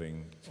is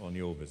having on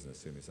your business,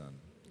 Sumi-san?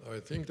 I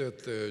think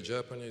that the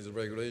Japanese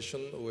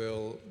regulation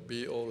will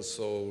be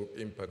also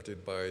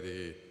impacted by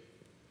the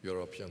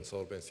European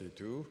Solvency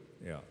II.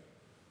 Yeah.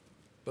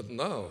 But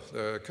now,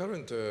 the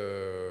current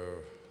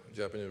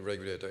Japanese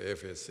regulator,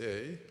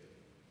 FSA,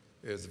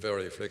 is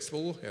very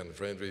flexible and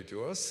friendly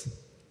to us.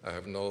 I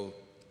have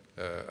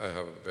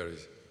very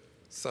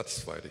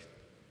satisfied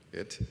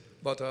it.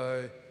 But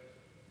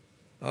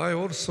I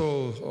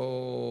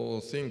also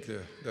think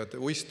that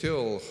we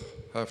still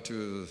have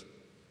to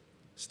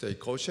stay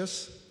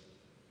cautious,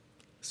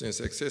 since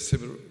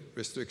excessive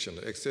restriction,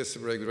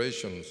 excessive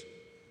regulations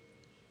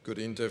could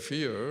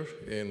interfere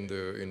in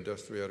the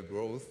industrial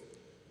growth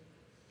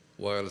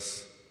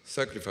whilst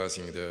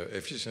sacrificing the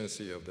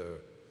efficiency of the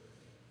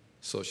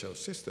social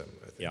system,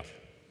 I think. Yeah.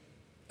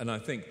 And I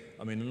think,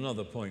 I mean,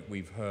 another point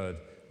we heard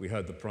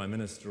the Prime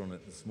Minister on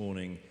it this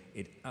morning,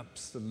 it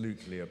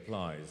absolutely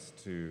applies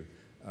to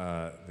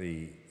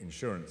the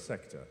insurance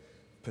sector.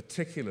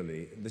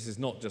 Particularly, this is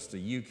not just a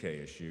UK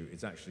issue,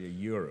 it's actually a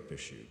Europe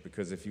issue.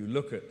 Because if you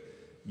look at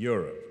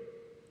Europe,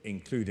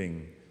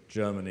 including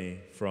Germany,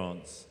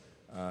 France,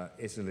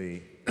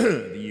 Italy,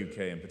 the UK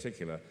in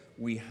particular,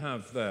 we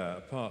have there,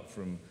 apart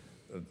from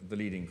the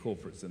leading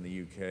corporates in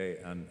the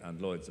UK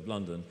and Lloyd's of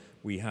London,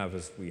 we have,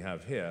 as we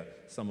have here,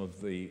 some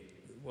of the,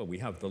 well, we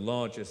have the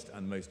largest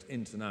and most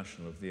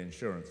international of the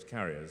insurance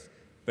carriers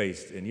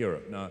based in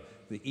Europe. Now,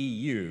 the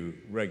EU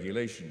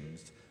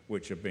regulations,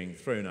 which are being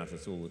thrown at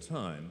us all the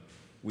time,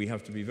 we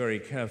have to be very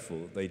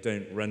careful they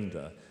don't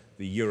render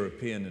the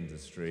European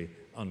industry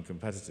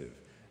uncompetitive.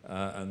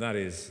 And that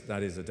is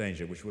a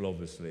danger which will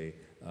obviously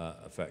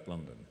affect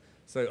London.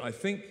 So I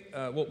think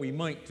what we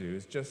might do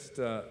is just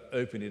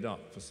open it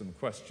up for some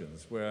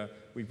questions where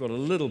we've got a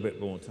little bit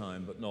more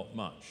time, but not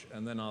much.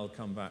 And then I'll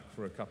come back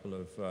for a couple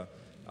of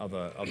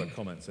other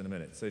comments in a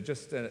minute. So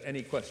just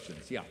any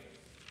questions? Yeah.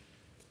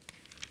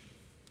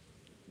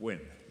 Win.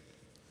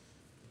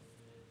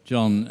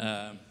 John,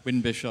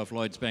 Win Bischoff,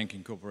 Lloyd's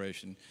Banking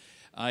Corporation.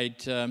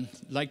 I'd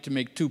like to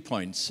make 2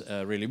 points,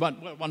 really.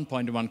 One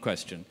point and one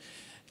question.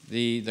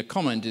 The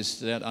comment is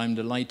that I'm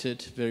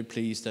delighted, very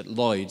pleased that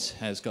Lloyd's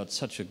has got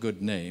such a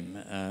good name,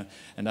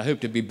 and I hope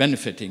to be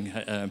benefiting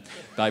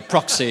by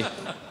proxy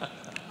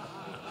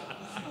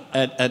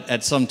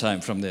at some time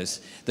from this.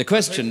 The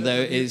question,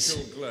 though,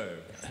 is...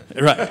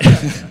 Right.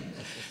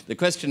 The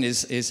question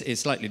is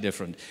slightly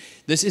different.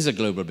 This is a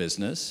global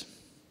business.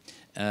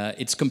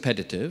 It's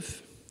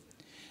competitive.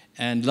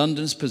 And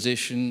London's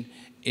position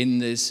in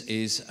this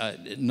is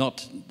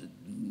not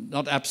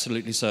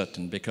absolutely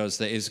certain, because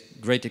there is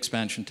great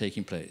expansion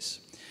taking place.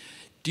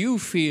 Do you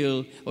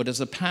feel, or does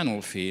the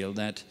panel feel,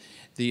 that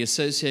the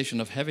association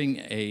of having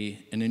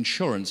an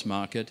insurance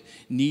market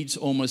needs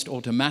almost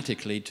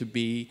automatically to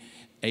be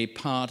a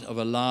part of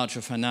a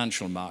larger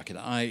financial market?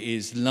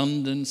 Is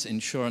London's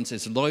insurance,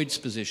 is Lloyd's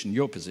position,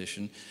 your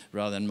position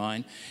rather than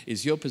mine,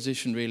 is your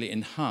position really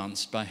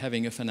enhanced by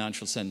having a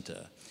financial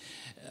center?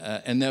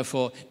 And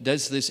therefore,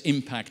 does this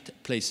impact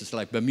places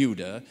like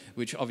Bermuda,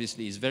 which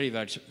obviously is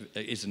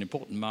is an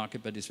important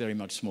market, but is very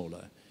much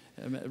smaller?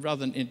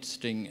 Rather than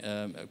interesting,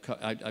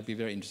 I'd be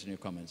very interested in your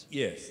comments.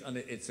 Yes, and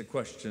it's a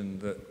question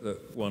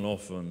that one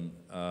often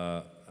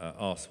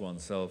asks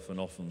oneself and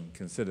often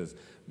considers.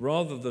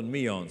 Rather than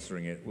me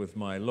answering it with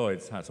my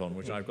Lloyd's hat on,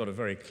 which I've got a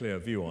very clear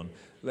view on,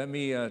 let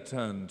me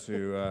turn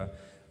to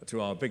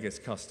our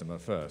biggest customer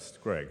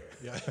first, Greg.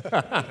 Yeah.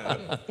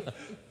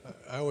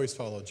 I always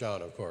follow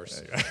John, of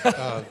course.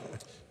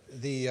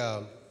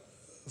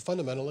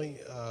 Fundamentally,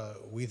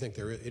 we think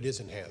it is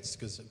enhanced,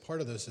 because part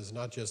of this is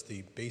not just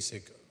the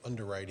basic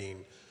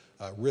underwriting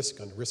risk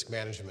and risk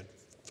management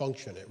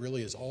function. It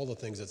really is all the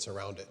things that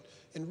surround it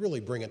and really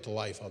bring it to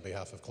life on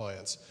behalf of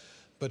clients.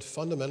 But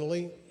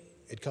fundamentally,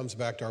 it comes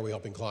back to, are we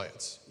helping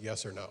clients?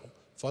 Yes or no?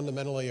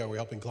 Fundamentally, are we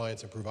helping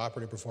clients improve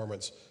operating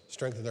performance,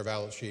 strengthen their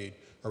balance sheet,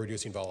 or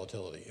reducing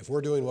volatility? If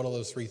we're doing one of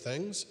those 3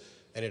 things,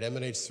 and it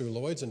emanates through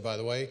Lloyd's, and by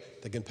the way,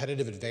 the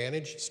competitive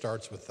advantage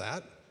starts with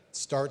that,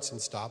 starts and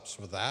stops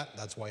with that.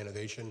 That's why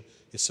innovation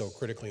is so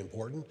critically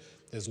important.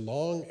 As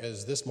long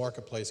as this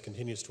marketplace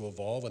continues to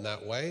evolve in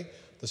that way,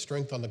 the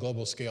strength on the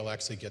global scale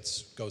actually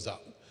goes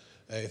up.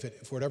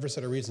 If for whatever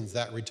set of reasons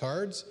that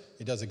retards,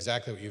 it does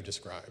exactly what you've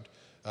described.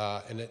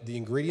 And the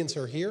ingredients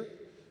are here,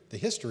 the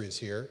history is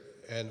here,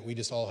 and we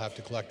just all have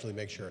to collectively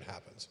make sure it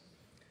happens.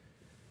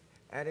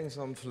 Adding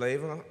some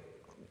flavor,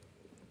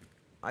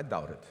 I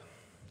doubt it.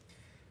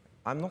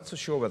 I'm not so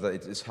sure whether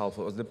it is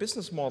helpful. The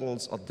business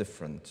models are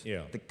different.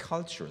 Yeah. The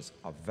cultures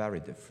are very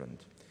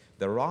different.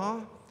 There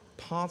are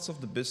parts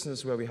of the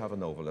business where we have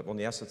an overlap. On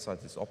the asset side,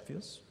 it's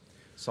obvious.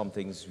 Some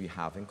things we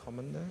have in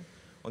common there.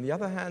 On the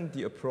other hand,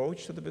 the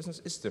approach to the business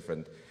is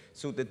different.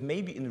 So that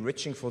may be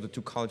enriching for the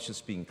 2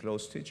 cultures being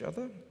close to each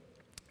other.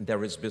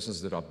 There is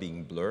business that are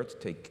being blurred.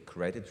 Take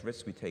credit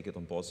risk. We take it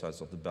on both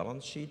sides of the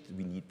balance sheet.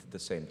 We need the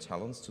same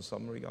talents to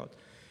some regard.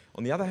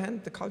 On the other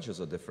hand, the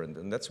cultures are different,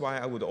 and that's why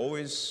I would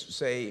always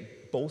say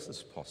both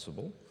is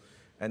possible,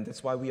 and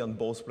that's why we are on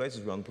both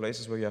places. We're on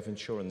places where you have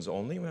insurance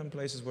only, we're on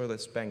places where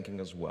there's banking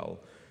as well.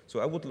 So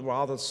I would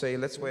rather say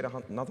let's wait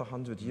another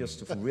 100 years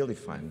to really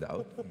find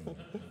out.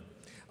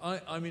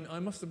 I mean, I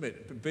must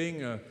admit,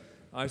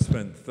 I've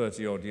spent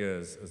 30-odd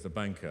years as a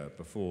banker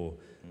before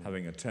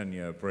having a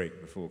 10-year break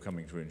before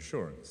coming to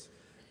insurance.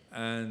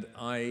 And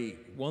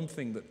one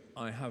thing that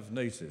I have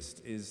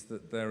noticed is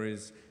that there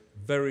is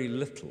very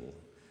little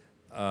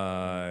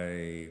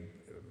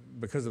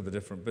because of the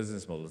different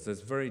business models,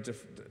 there's very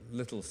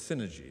little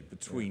synergy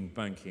between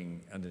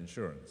banking and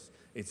insurance.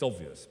 It's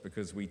obvious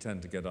because we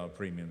tend to get our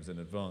premiums in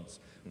advance.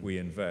 We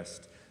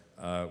invest.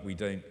 We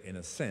don't, in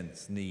a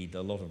sense, need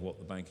a lot of what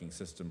the banking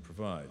system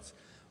provides.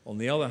 On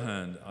the other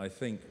hand, I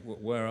think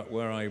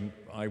where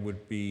I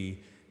would be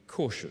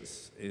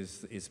cautious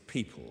is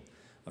people.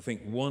 I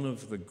think one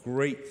of the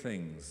great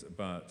things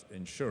about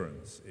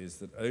insurance is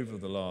that over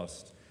the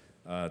last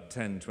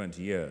 10,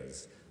 20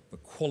 years, the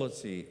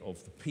quality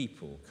of the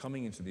people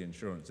coming into the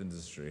insurance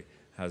industry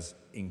has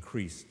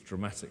increased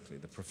dramatically.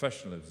 The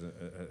professionalism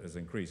has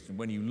increased. And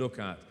when you look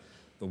at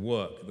the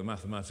work, the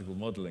mathematical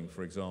modeling,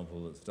 for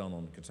example, that's done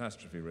on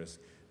catastrophe risk,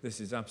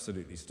 this is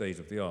absolutely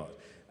state-of-the-art.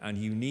 And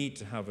you need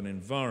to have an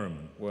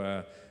environment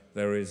where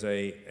there is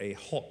a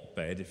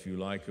hotbed, if you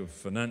like, of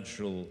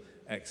financial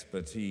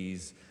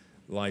expertise,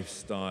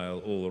 lifestyle,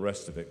 all the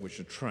rest of it, which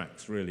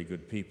attracts really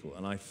good people.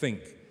 And I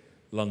think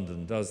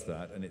London does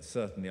that, and it's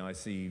certainly, I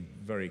see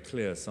very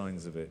clear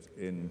signs of it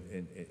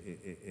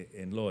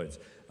in Lloyd's.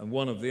 And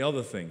one of the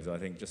other things, I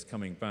think, just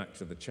coming back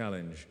to the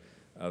challenge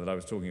that I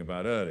was talking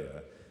about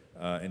earlier,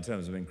 in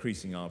terms of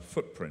increasing our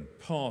footprint,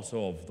 part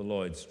of the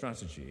Lloyd's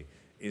strategy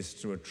is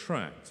to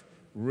attract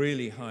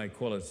really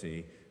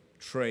high-quality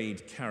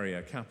trade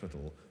carrier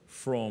capital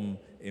from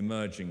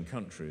emerging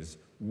countries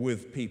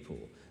with people.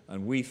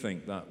 And we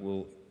think that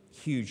will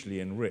hugely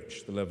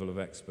enrich the level of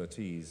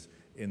expertise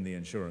in the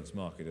insurance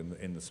market,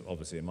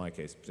 obviously in my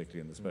case, particularly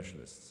in the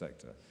specialist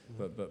sector.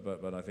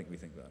 But I think we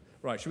think that.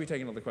 Right, should we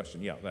take another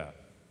question? Yeah, there.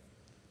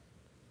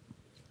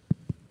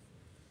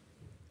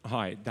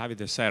 Hi,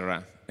 Davide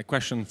Serra. A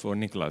question for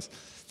Nikolaus.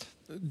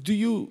 Do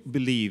you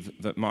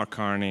believe that Mark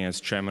Carney,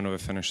 as chairman of a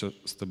financial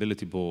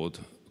stability board,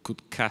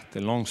 could cut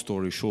a long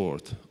story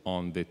short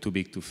on the too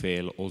big to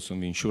fail also on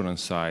the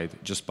insurance side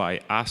just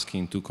by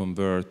asking to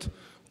convert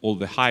all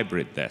the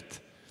hybrid debt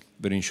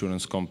the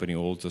insurance company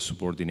holds as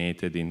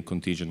subordinated in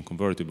contingent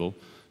convertible,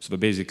 so that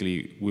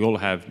basically we all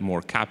have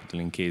more capital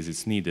in case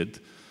it's needed,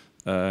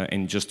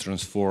 and just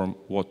transform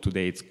what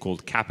today it's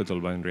called capital,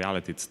 but in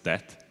reality it's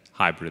debt,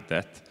 hybrid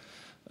debt,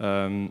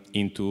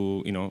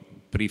 into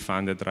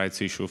pre-funded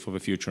rights issue for the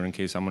future in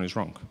case someone is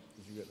wrong.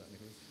 Did you get that,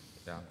 Nicholas?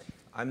 Yeah.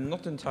 I'm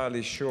not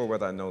entirely sure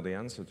whether I know the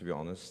answer, to be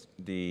honest.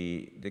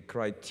 The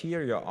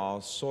criteria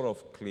are sort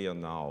of clear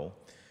now,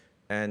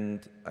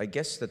 and I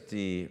guess that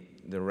the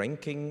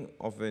ranking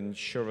of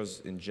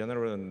insurers in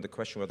general and the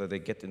question whether they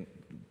get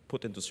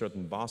put into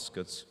certain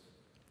baskets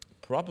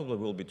probably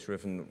will be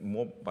driven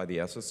more by the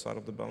asset side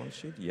of the balance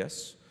sheet,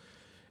 yes.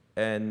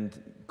 And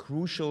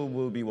crucial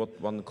will be what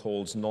one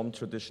calls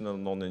non-traditional,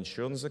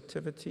 non-insurance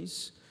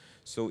activities.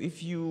 So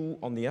if you,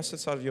 on the asset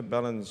side of your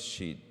balance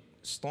sheet,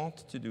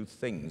 start to do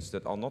things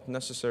that are not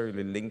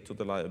necessarily linked to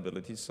the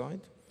liability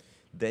side,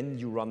 then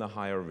you run a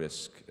higher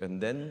risk.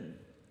 And then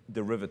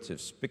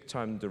derivatives,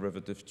 big-time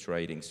derivative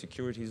trading,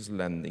 securities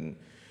lending,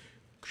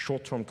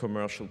 short-term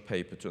commercial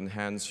paper to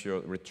enhance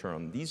your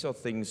return. These are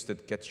things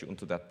that get you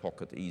into that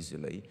pocket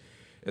easily.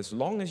 As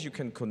long as you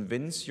can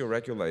convince your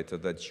regulator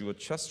that you are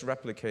just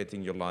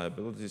replicating your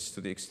liabilities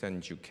to the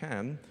extent you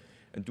can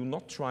and do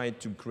not try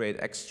to create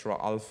extra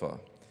alpha,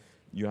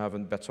 you have a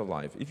better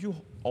life. If you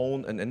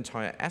own an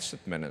entire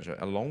asset manager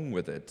along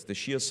with it, the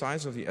sheer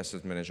size of the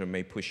asset manager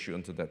may push you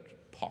into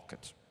that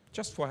pocket,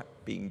 just for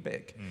being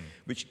big,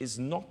 which is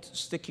not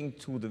sticking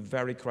to the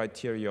very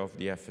criteria of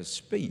the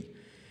FSB,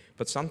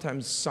 but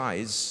sometimes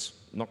size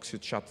knocks you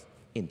shut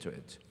into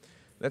it.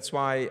 That's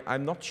why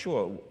I'm not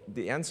sure.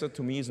 The answer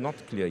to me is not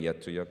clear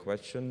yet to your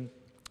question,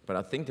 but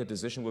I think the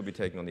decision will be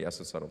taken on the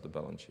asset side of the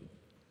balance sheet.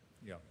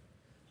 Yeah.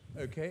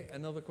 Okay,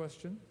 another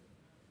question?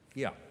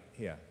 Yeah,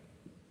 here.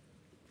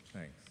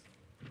 Thanks.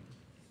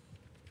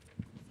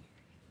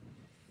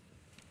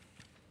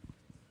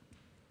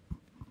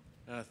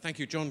 Thank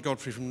you, John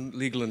Godfrey from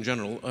Legal and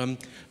General. I'm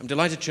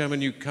delighted,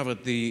 Chairman, you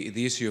covered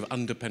the issue of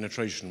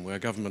under-penetration, where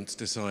governments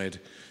decide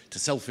to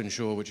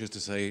self-insure, which is to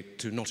say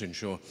to not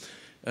insure.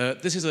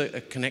 This is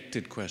a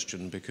connected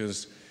question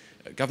because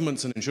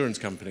governments and insurance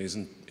companies,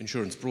 and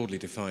insurance broadly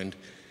defined,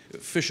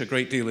 fish a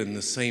great deal in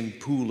the same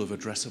pool of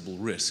addressable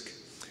risk.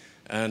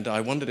 And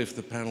I wondered if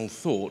the panel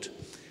thought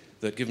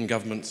that given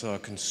governments are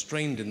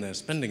constrained in their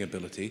spending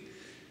ability,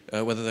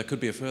 whether there could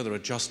be a further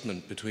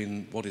adjustment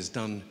between what is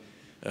done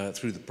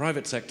through the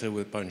private sector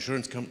by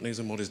insurance companies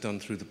and what is done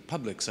through the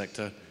public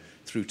sector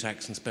through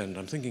tax and spend.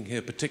 I'm thinking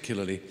here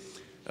particularly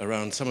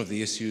around some of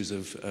the issues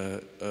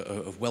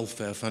of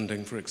welfare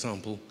funding, for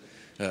example,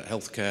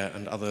 healthcare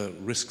and other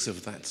risks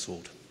of that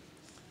sort.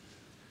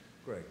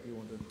 Greg, you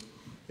want to?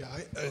 Yeah,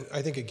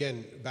 I think,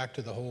 again, back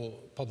to the whole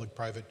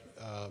public-private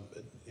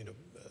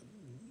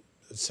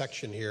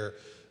section here,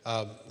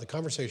 the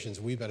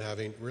conversations we've been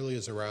having really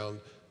is around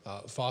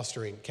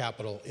fostering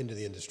capital into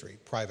the industry,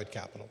 private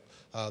capital.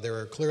 There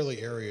are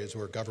clearly areas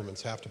where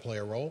governments have to play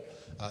a role.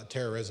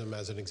 Terrorism,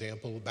 as an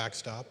example,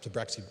 backstop to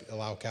Brexit,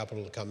 allow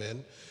capital to come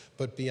in.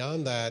 But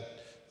beyond that,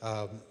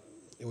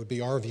 it would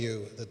be our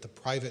view that the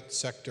private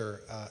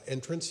sector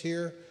entrance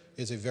here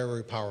is a very,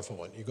 very powerful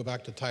one. You go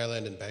back to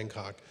Thailand and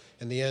Bangkok.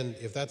 In the end,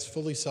 if that's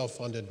fully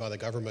self-funded by the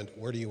government,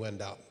 where do you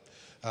end up?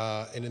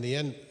 And in the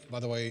end, by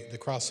the way, the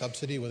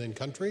cross-subsidy within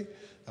country,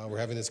 we're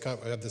having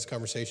this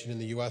conversation in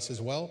the U.S.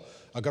 as well.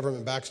 A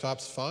government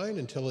backstop's fine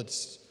until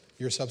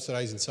you're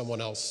subsidizing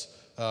someone else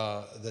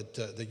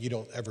that you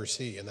don't ever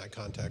see in that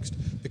context.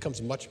 It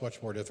becomes much,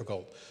 much more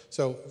difficult.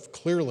 So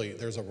clearly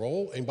there's a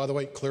role, and by the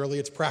way, clearly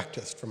it's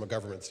practiced from a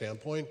government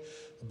standpoint,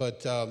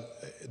 but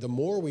the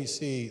more we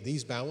see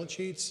these balance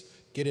sheets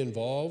get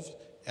involved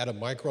at a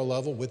micro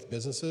level with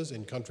businesses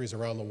in countries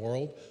around the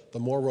world, the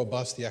more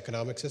robust the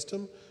economic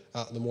system,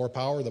 the more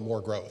power, the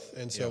more growth.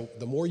 And so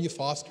the more you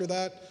foster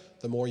that,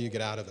 the more you get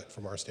out of it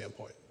from our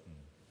standpoint.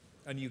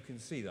 And you can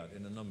see that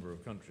in a number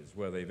of countries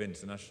where they've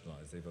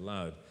internationalized, they've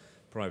allowed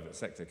private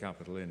sector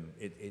capital in.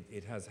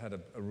 It has had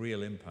a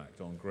real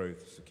impact on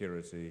growth,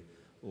 security,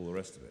 all the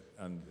rest of it.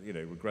 And, you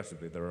know,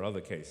 regrettably, there are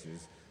other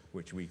cases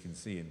which we can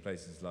see in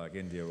places like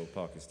India or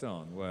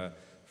Pakistan where,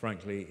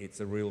 frankly, it's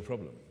a real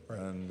problem. Right.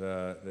 And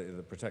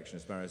the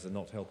protectionist barriers are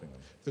not helping them.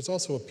 There's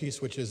also a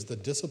piece which is the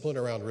discipline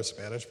around risk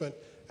management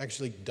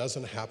actually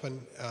doesn't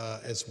happen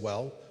as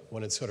well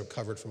when it's sort of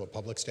covered from a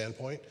public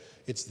standpoint.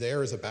 It's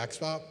there as a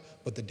backstop,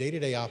 but the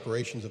day-to-day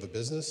operations of a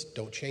business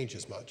don't change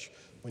as much.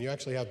 When you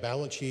actually have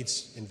balance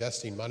sheets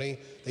investing money,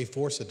 they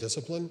force a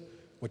discipline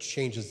which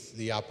changes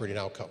the operating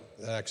outcome.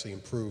 That actually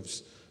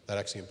improves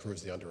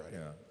the underwriting.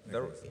 Yeah.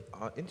 There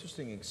are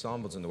interesting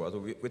examples in the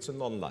world. It's a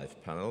non-life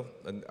panel,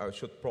 and I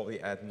should probably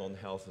add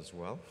non-health as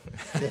well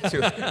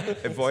to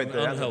avoid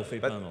the unhealthy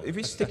panel. But if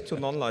we stick to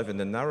non-life in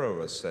the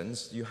narrower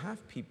sense, you have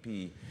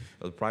PP,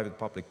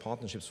 private-public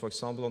partnerships, for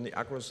example, on the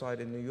agro side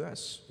in the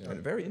US. Yeah. And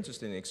a very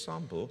interesting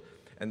example.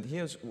 And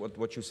here's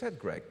what you said,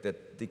 Greg,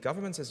 that the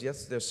government says,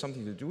 yes, there's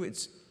something to do.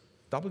 It's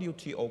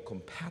WTO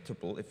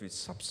compatible if we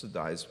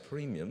subsidize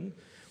premium,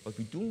 but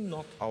we do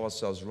not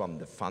ourselves run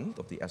the fund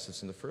of the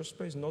assets in the first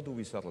place, nor do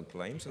we settle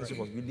claims, and so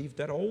forth. We leave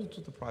that all to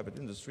the private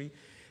industry.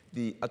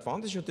 The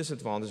advantage or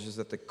disadvantage is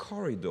that the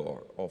corridor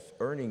of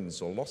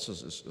earnings or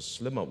losses is a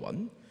slimmer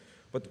one,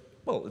 but,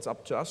 well, it's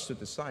up to us to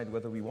decide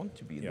whether we want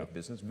to be in that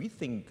business. We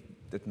think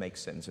that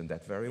makes sense in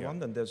that very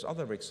one, and there's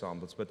other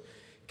examples, but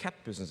cat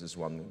business is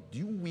one.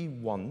 Do we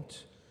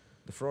want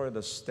the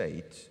Florida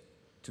state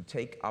to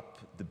take up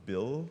the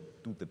bill,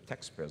 do the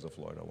taxpayers of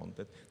Florida want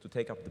that, to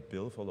take up the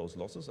bill for those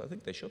losses? I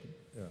think they shouldn't,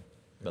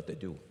 but they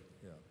do.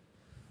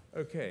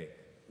 Yeah. Okay,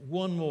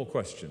 one more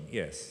question,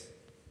 yes.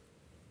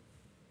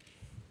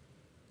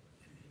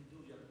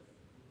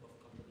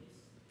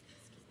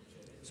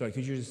 Sorry,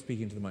 could you just speak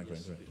into the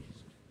microphone? Sorry.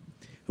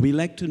 We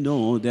like to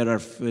know, there are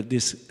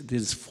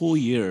this 4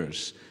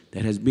 years,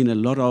 there has been a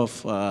lot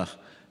of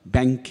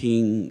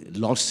banking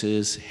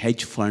losses,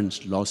 hedge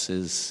funds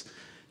losses,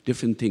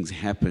 different things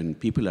happen.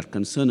 People are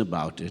concerned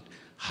about it.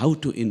 How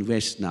to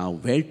invest now,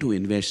 where to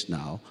invest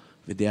now,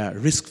 with their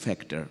risk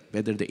factor,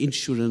 whether the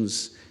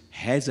insurance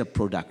has a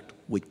product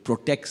which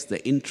protects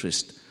the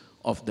interest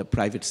of the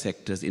private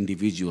sector's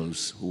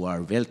individuals who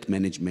are wealth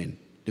management,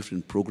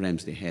 different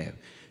programs they have.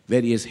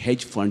 Various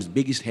hedge funds,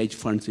 biggest hedge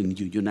funds in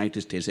the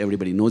United States,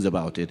 everybody knows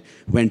about it,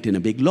 went in a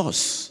big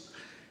loss.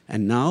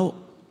 And now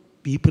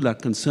people are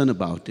concerned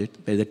about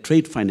it by the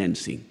trade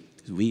financing.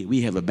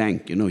 We have a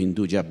bank, you know,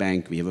 Hinduja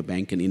Bank, we have a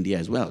bank in India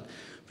as well.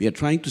 We are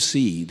trying to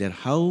see that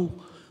how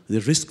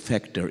the risk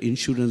factor,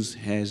 insurance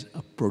has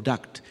a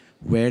product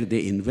where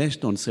they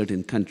invest on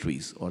certain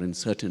countries or in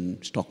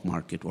certain stock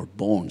market or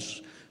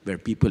bonds where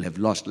people have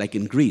lost, like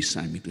in Greece,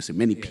 I mean to say,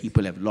 many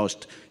people have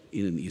lost,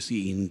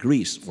 in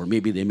Greece, or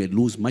maybe they may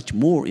lose much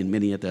more in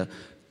many other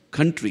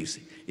countries.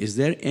 Is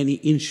there any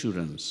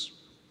insurance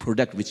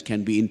product which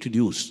can be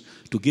introduced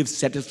to give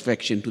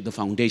satisfaction to the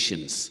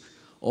foundations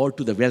or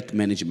to the wealth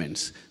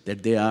managements,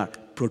 that they are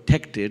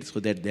protected so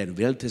that their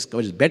wealth is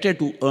covered? It's better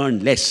to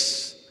earn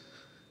less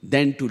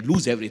than to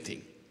lose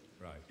everything.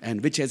 Right.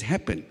 And which has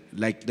happened,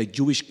 like the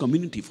Jewish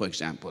community, for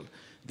example.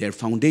 Their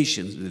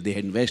foundations, they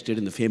had invested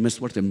in the famous,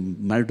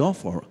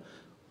 Madoff or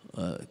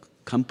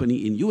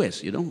company in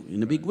US, you know,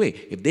 in a big way.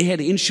 If they had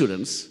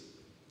insurance,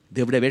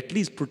 they would have at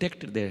least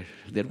protected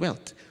their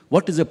wealth.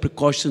 What is the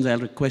precautions I'll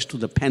request to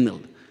the panel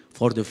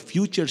for the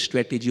future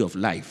strategy of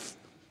life?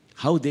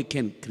 How they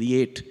can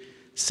create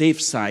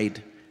safe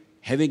side,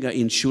 having an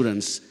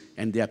insurance,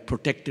 and they are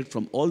protected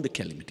from all the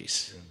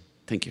calamities. Yeah.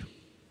 Thank you.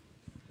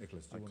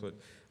 Nikolaus, I could.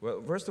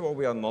 Well, first of all,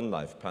 we are a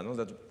non-life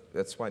panel.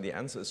 That's why the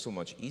answer is so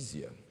much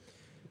easier.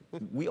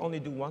 We only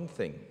do one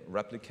thing,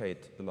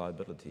 replicate the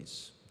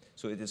liabilities.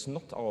 So it is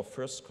not our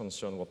first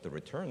concern what the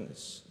return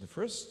is. The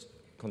first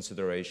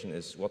consideration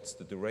is what's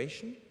the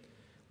duration,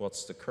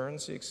 what's the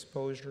currency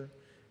exposure,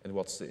 and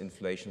what's the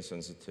inflation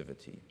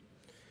sensitivity.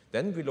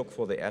 Then we look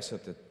for the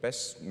asset that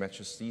best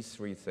matches these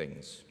three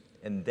things.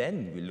 And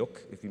then we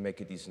look if we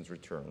make a decent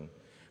return.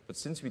 But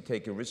since we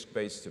take a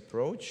risk-based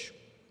approach,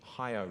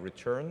 higher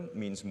return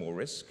means more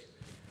risk.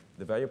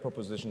 The value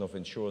proposition of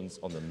insurance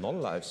on the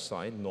non-life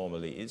side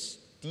normally is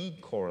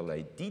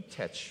decorrelate,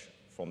 detach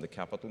from the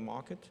capital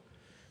market,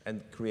 and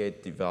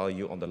create the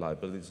value on the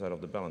liability side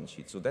of the balance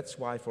sheet. So that's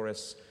why for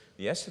us,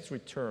 The asset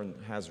return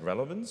has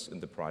relevance in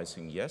the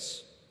pricing,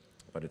 yes,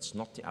 but it's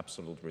not the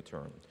absolute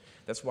return.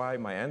 That's why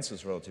my answer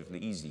is relatively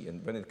easy.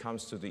 And when it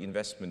comes to the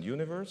investment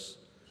universe,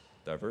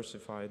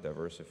 diversify,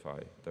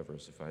 diversify,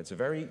 diversify. It's a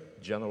very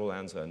general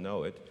answer, I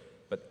know it,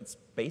 but it's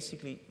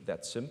basically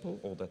that simple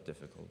or that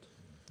difficult.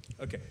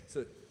 Okay,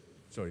 so,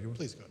 sorry.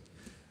 Please go ahead.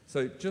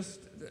 So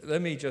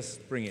let me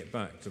just bring it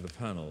back to the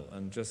panel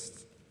and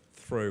just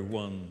throw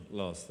one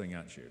last thing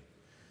at you.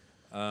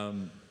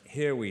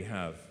 Here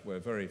we're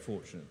very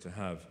fortunate to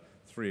have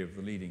three of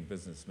the leading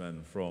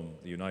businessmen from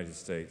the United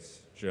States,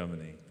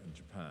 Germany, and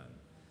Japan.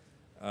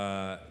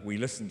 We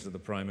listened to the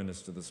Prime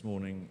Minister this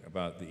morning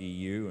about the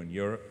EU and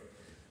Europe,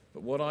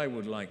 but what I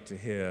would like to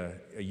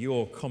hear are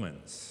your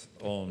comments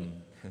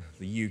on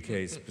the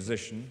UK's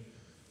position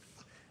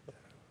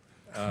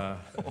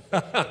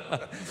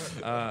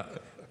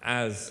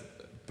as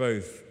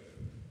both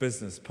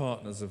business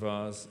partners of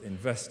ours,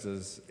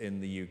 investors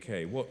in the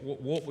UK.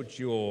 What would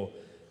your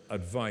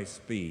advice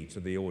be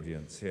to the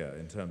audience here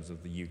in terms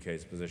of the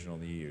UK's position on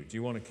the EU? Do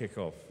you want to kick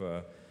off,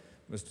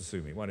 Mr.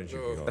 Sumi? Why don't you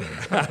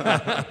kick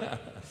off?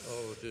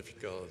 Oh,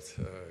 difficult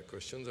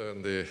questions.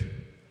 And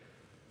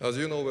as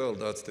you know well,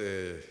 that's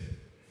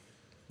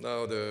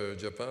now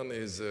Japan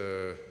is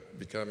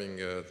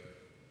becoming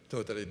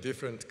totally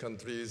different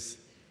countries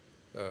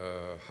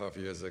half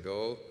years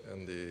ago,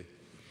 and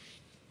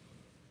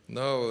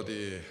now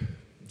the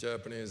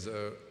Japanese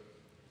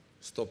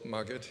stock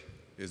market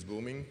is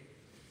booming.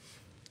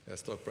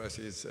 Stock price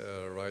is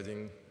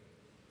rising.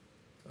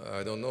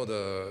 I don't know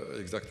the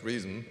exact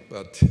reason,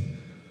 but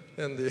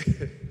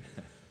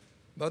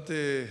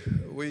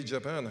we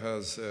Japan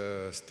has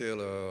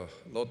still a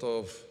lot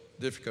of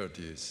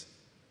difficulties.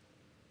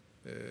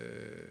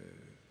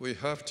 We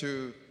have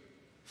to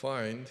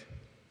find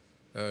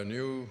a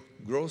new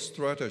growth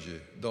strategy,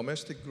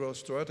 domestic growth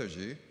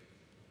strategy.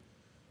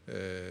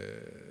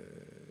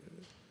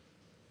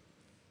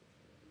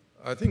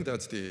 I think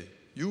that's the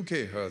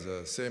UK has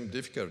the same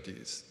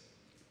difficulties.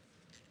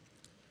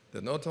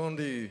 That not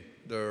only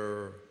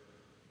the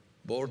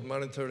board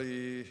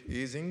monetary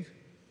easing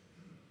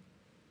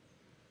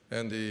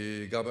and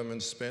the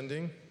government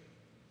spending,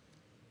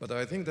 but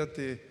I think that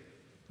the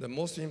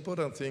most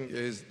important thing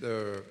is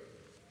the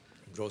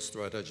growth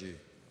strategy,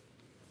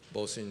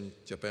 both in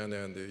Japan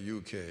and the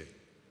UK.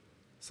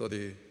 So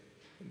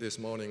this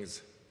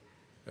morning's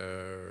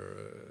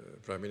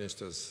Prime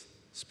Minister's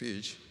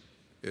speech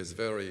is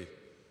very,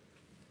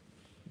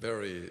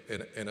 very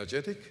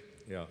energetic.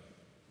 Yeah.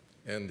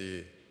 And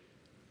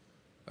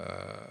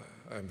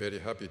I'm very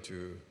happy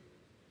to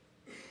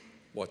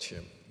watch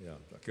him. Yeah,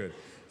 good.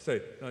 So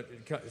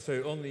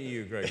on the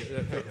EU, Greg,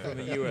 from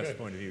the US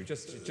point of view,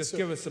 just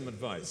give us some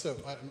advice. So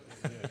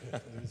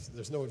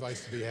there's no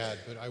advice to be had,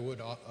 but I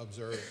would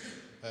observe,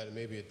 and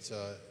maybe it's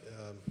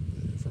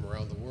from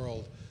around the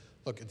world.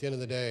 Look, at the end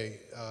of the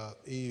day,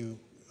 EU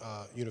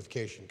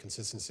unification,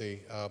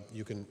 consistency,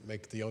 you can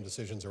make the own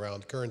decisions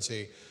around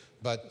currency,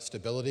 but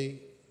stability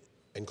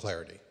and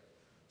clarity.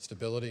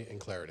 Stability and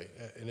clarity.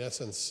 In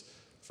essence,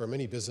 for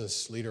many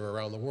business leader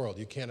around the world,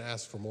 you can't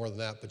ask for more than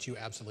that, but you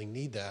absolutely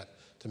need that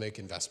to make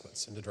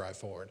investments and to drive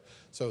forward.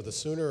 So the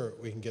sooner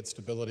we can get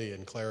stability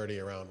and clarity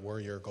around where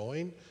you're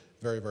going,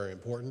 very, very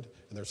important,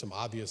 and there's some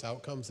obvious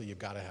outcomes that you've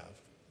got to have.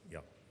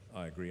 Yeah,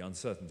 I agree.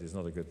 Uncertainty is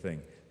not a good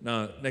thing.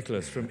 Now,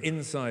 Nikolaus, from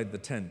inside the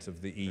tent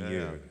of the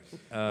EU,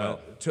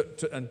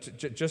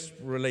 just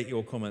relate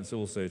your comments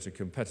also to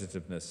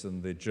competitiveness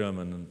and the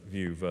German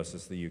view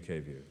versus the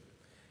UK view.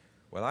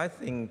 Well, I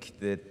think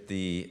that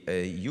the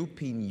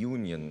European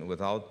Union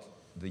without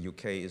the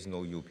UK is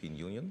no European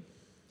Union.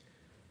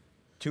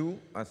 Two,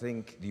 I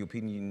think the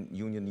European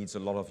Union needs a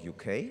lot of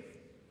UK,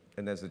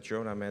 and as a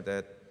German, I meant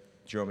that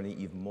Germany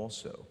even more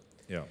so.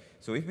 Yeah.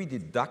 So if we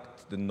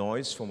deduct the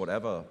noise from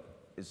whatever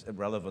is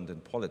irrelevant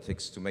in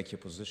politics to make your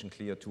position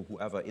clear to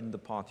whoever in the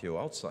party or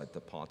outside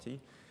the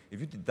party, if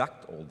you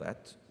deduct all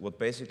that, what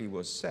basically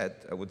was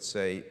said, I would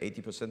say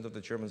 80% of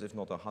the Germans, if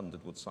not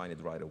 100, would sign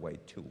it right away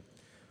too.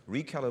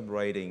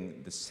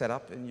 Recalibrating the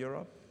setup in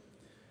Europe,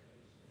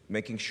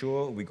 making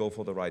sure we go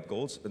for the right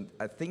goals. And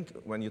I think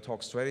when you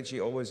talk strategy,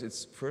 always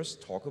it's first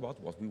talk about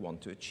what we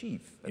want to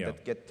achieve. And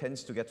that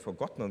tends to get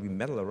forgotten, and we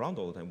meddle around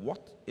all the time.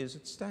 What is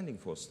it standing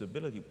for?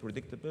 Stability,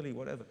 predictability,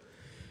 whatever.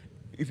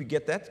 If you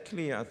get that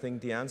clear, I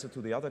think the answer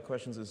to the other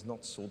questions is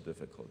not so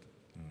difficult.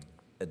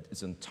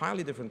 It's an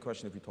entirely different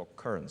question if we talk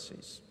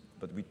currencies.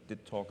 But we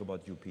did talk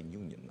about European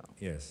Union now.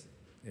 Yes.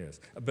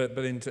 Yes,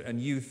 and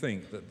you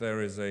think that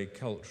there is a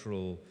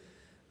cultural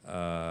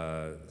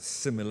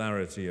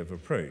similarity of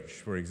approach,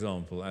 for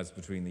example, as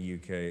between the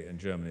UK and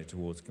Germany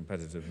towards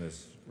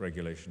competitiveness,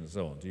 regulation, and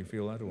so on. Do you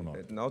feel that or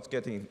not? Now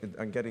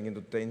I'm getting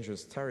into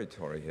dangerous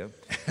territory here.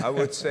 I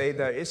would say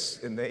there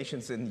is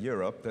nations in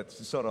Europe that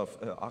sort of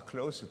are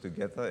closer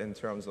together in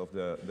terms of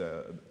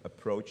the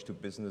approach to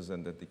business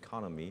and the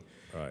economy,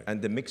 right.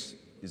 And the mix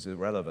is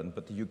irrelevant,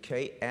 but the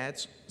UK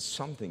adds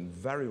something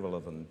very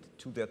relevant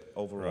to that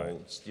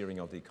overall steering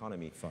of the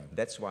economy. Fine.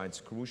 That's why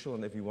it's crucial,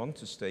 and if we want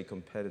to stay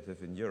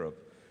competitive in Europe,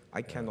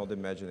 I cannot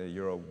imagine a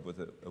euro with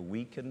a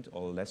weakened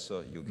or lesser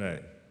UK. No,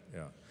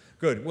 yeah.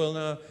 Good. Well,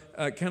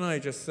 now, can I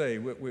just say,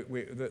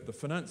 the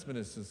finance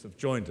ministers have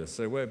joined us,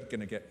 so we're going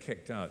to get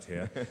kicked out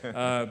here.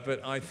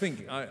 But I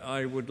think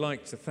I would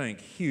like to thank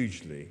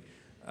hugely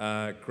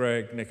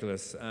Greg,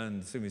 Nikolaus,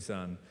 and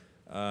Sumi-san.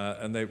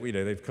 And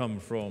they've come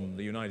from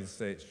the United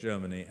States,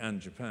 Germany, and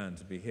Japan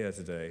to be here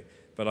today.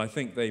 But I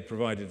think they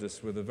provided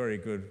us with a very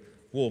good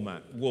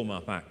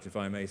warm-up act, if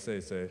I may say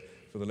so,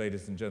 for the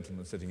ladies and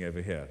gentlemen sitting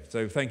over here.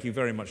 So thank you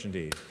very much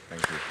indeed.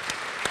 Thank you.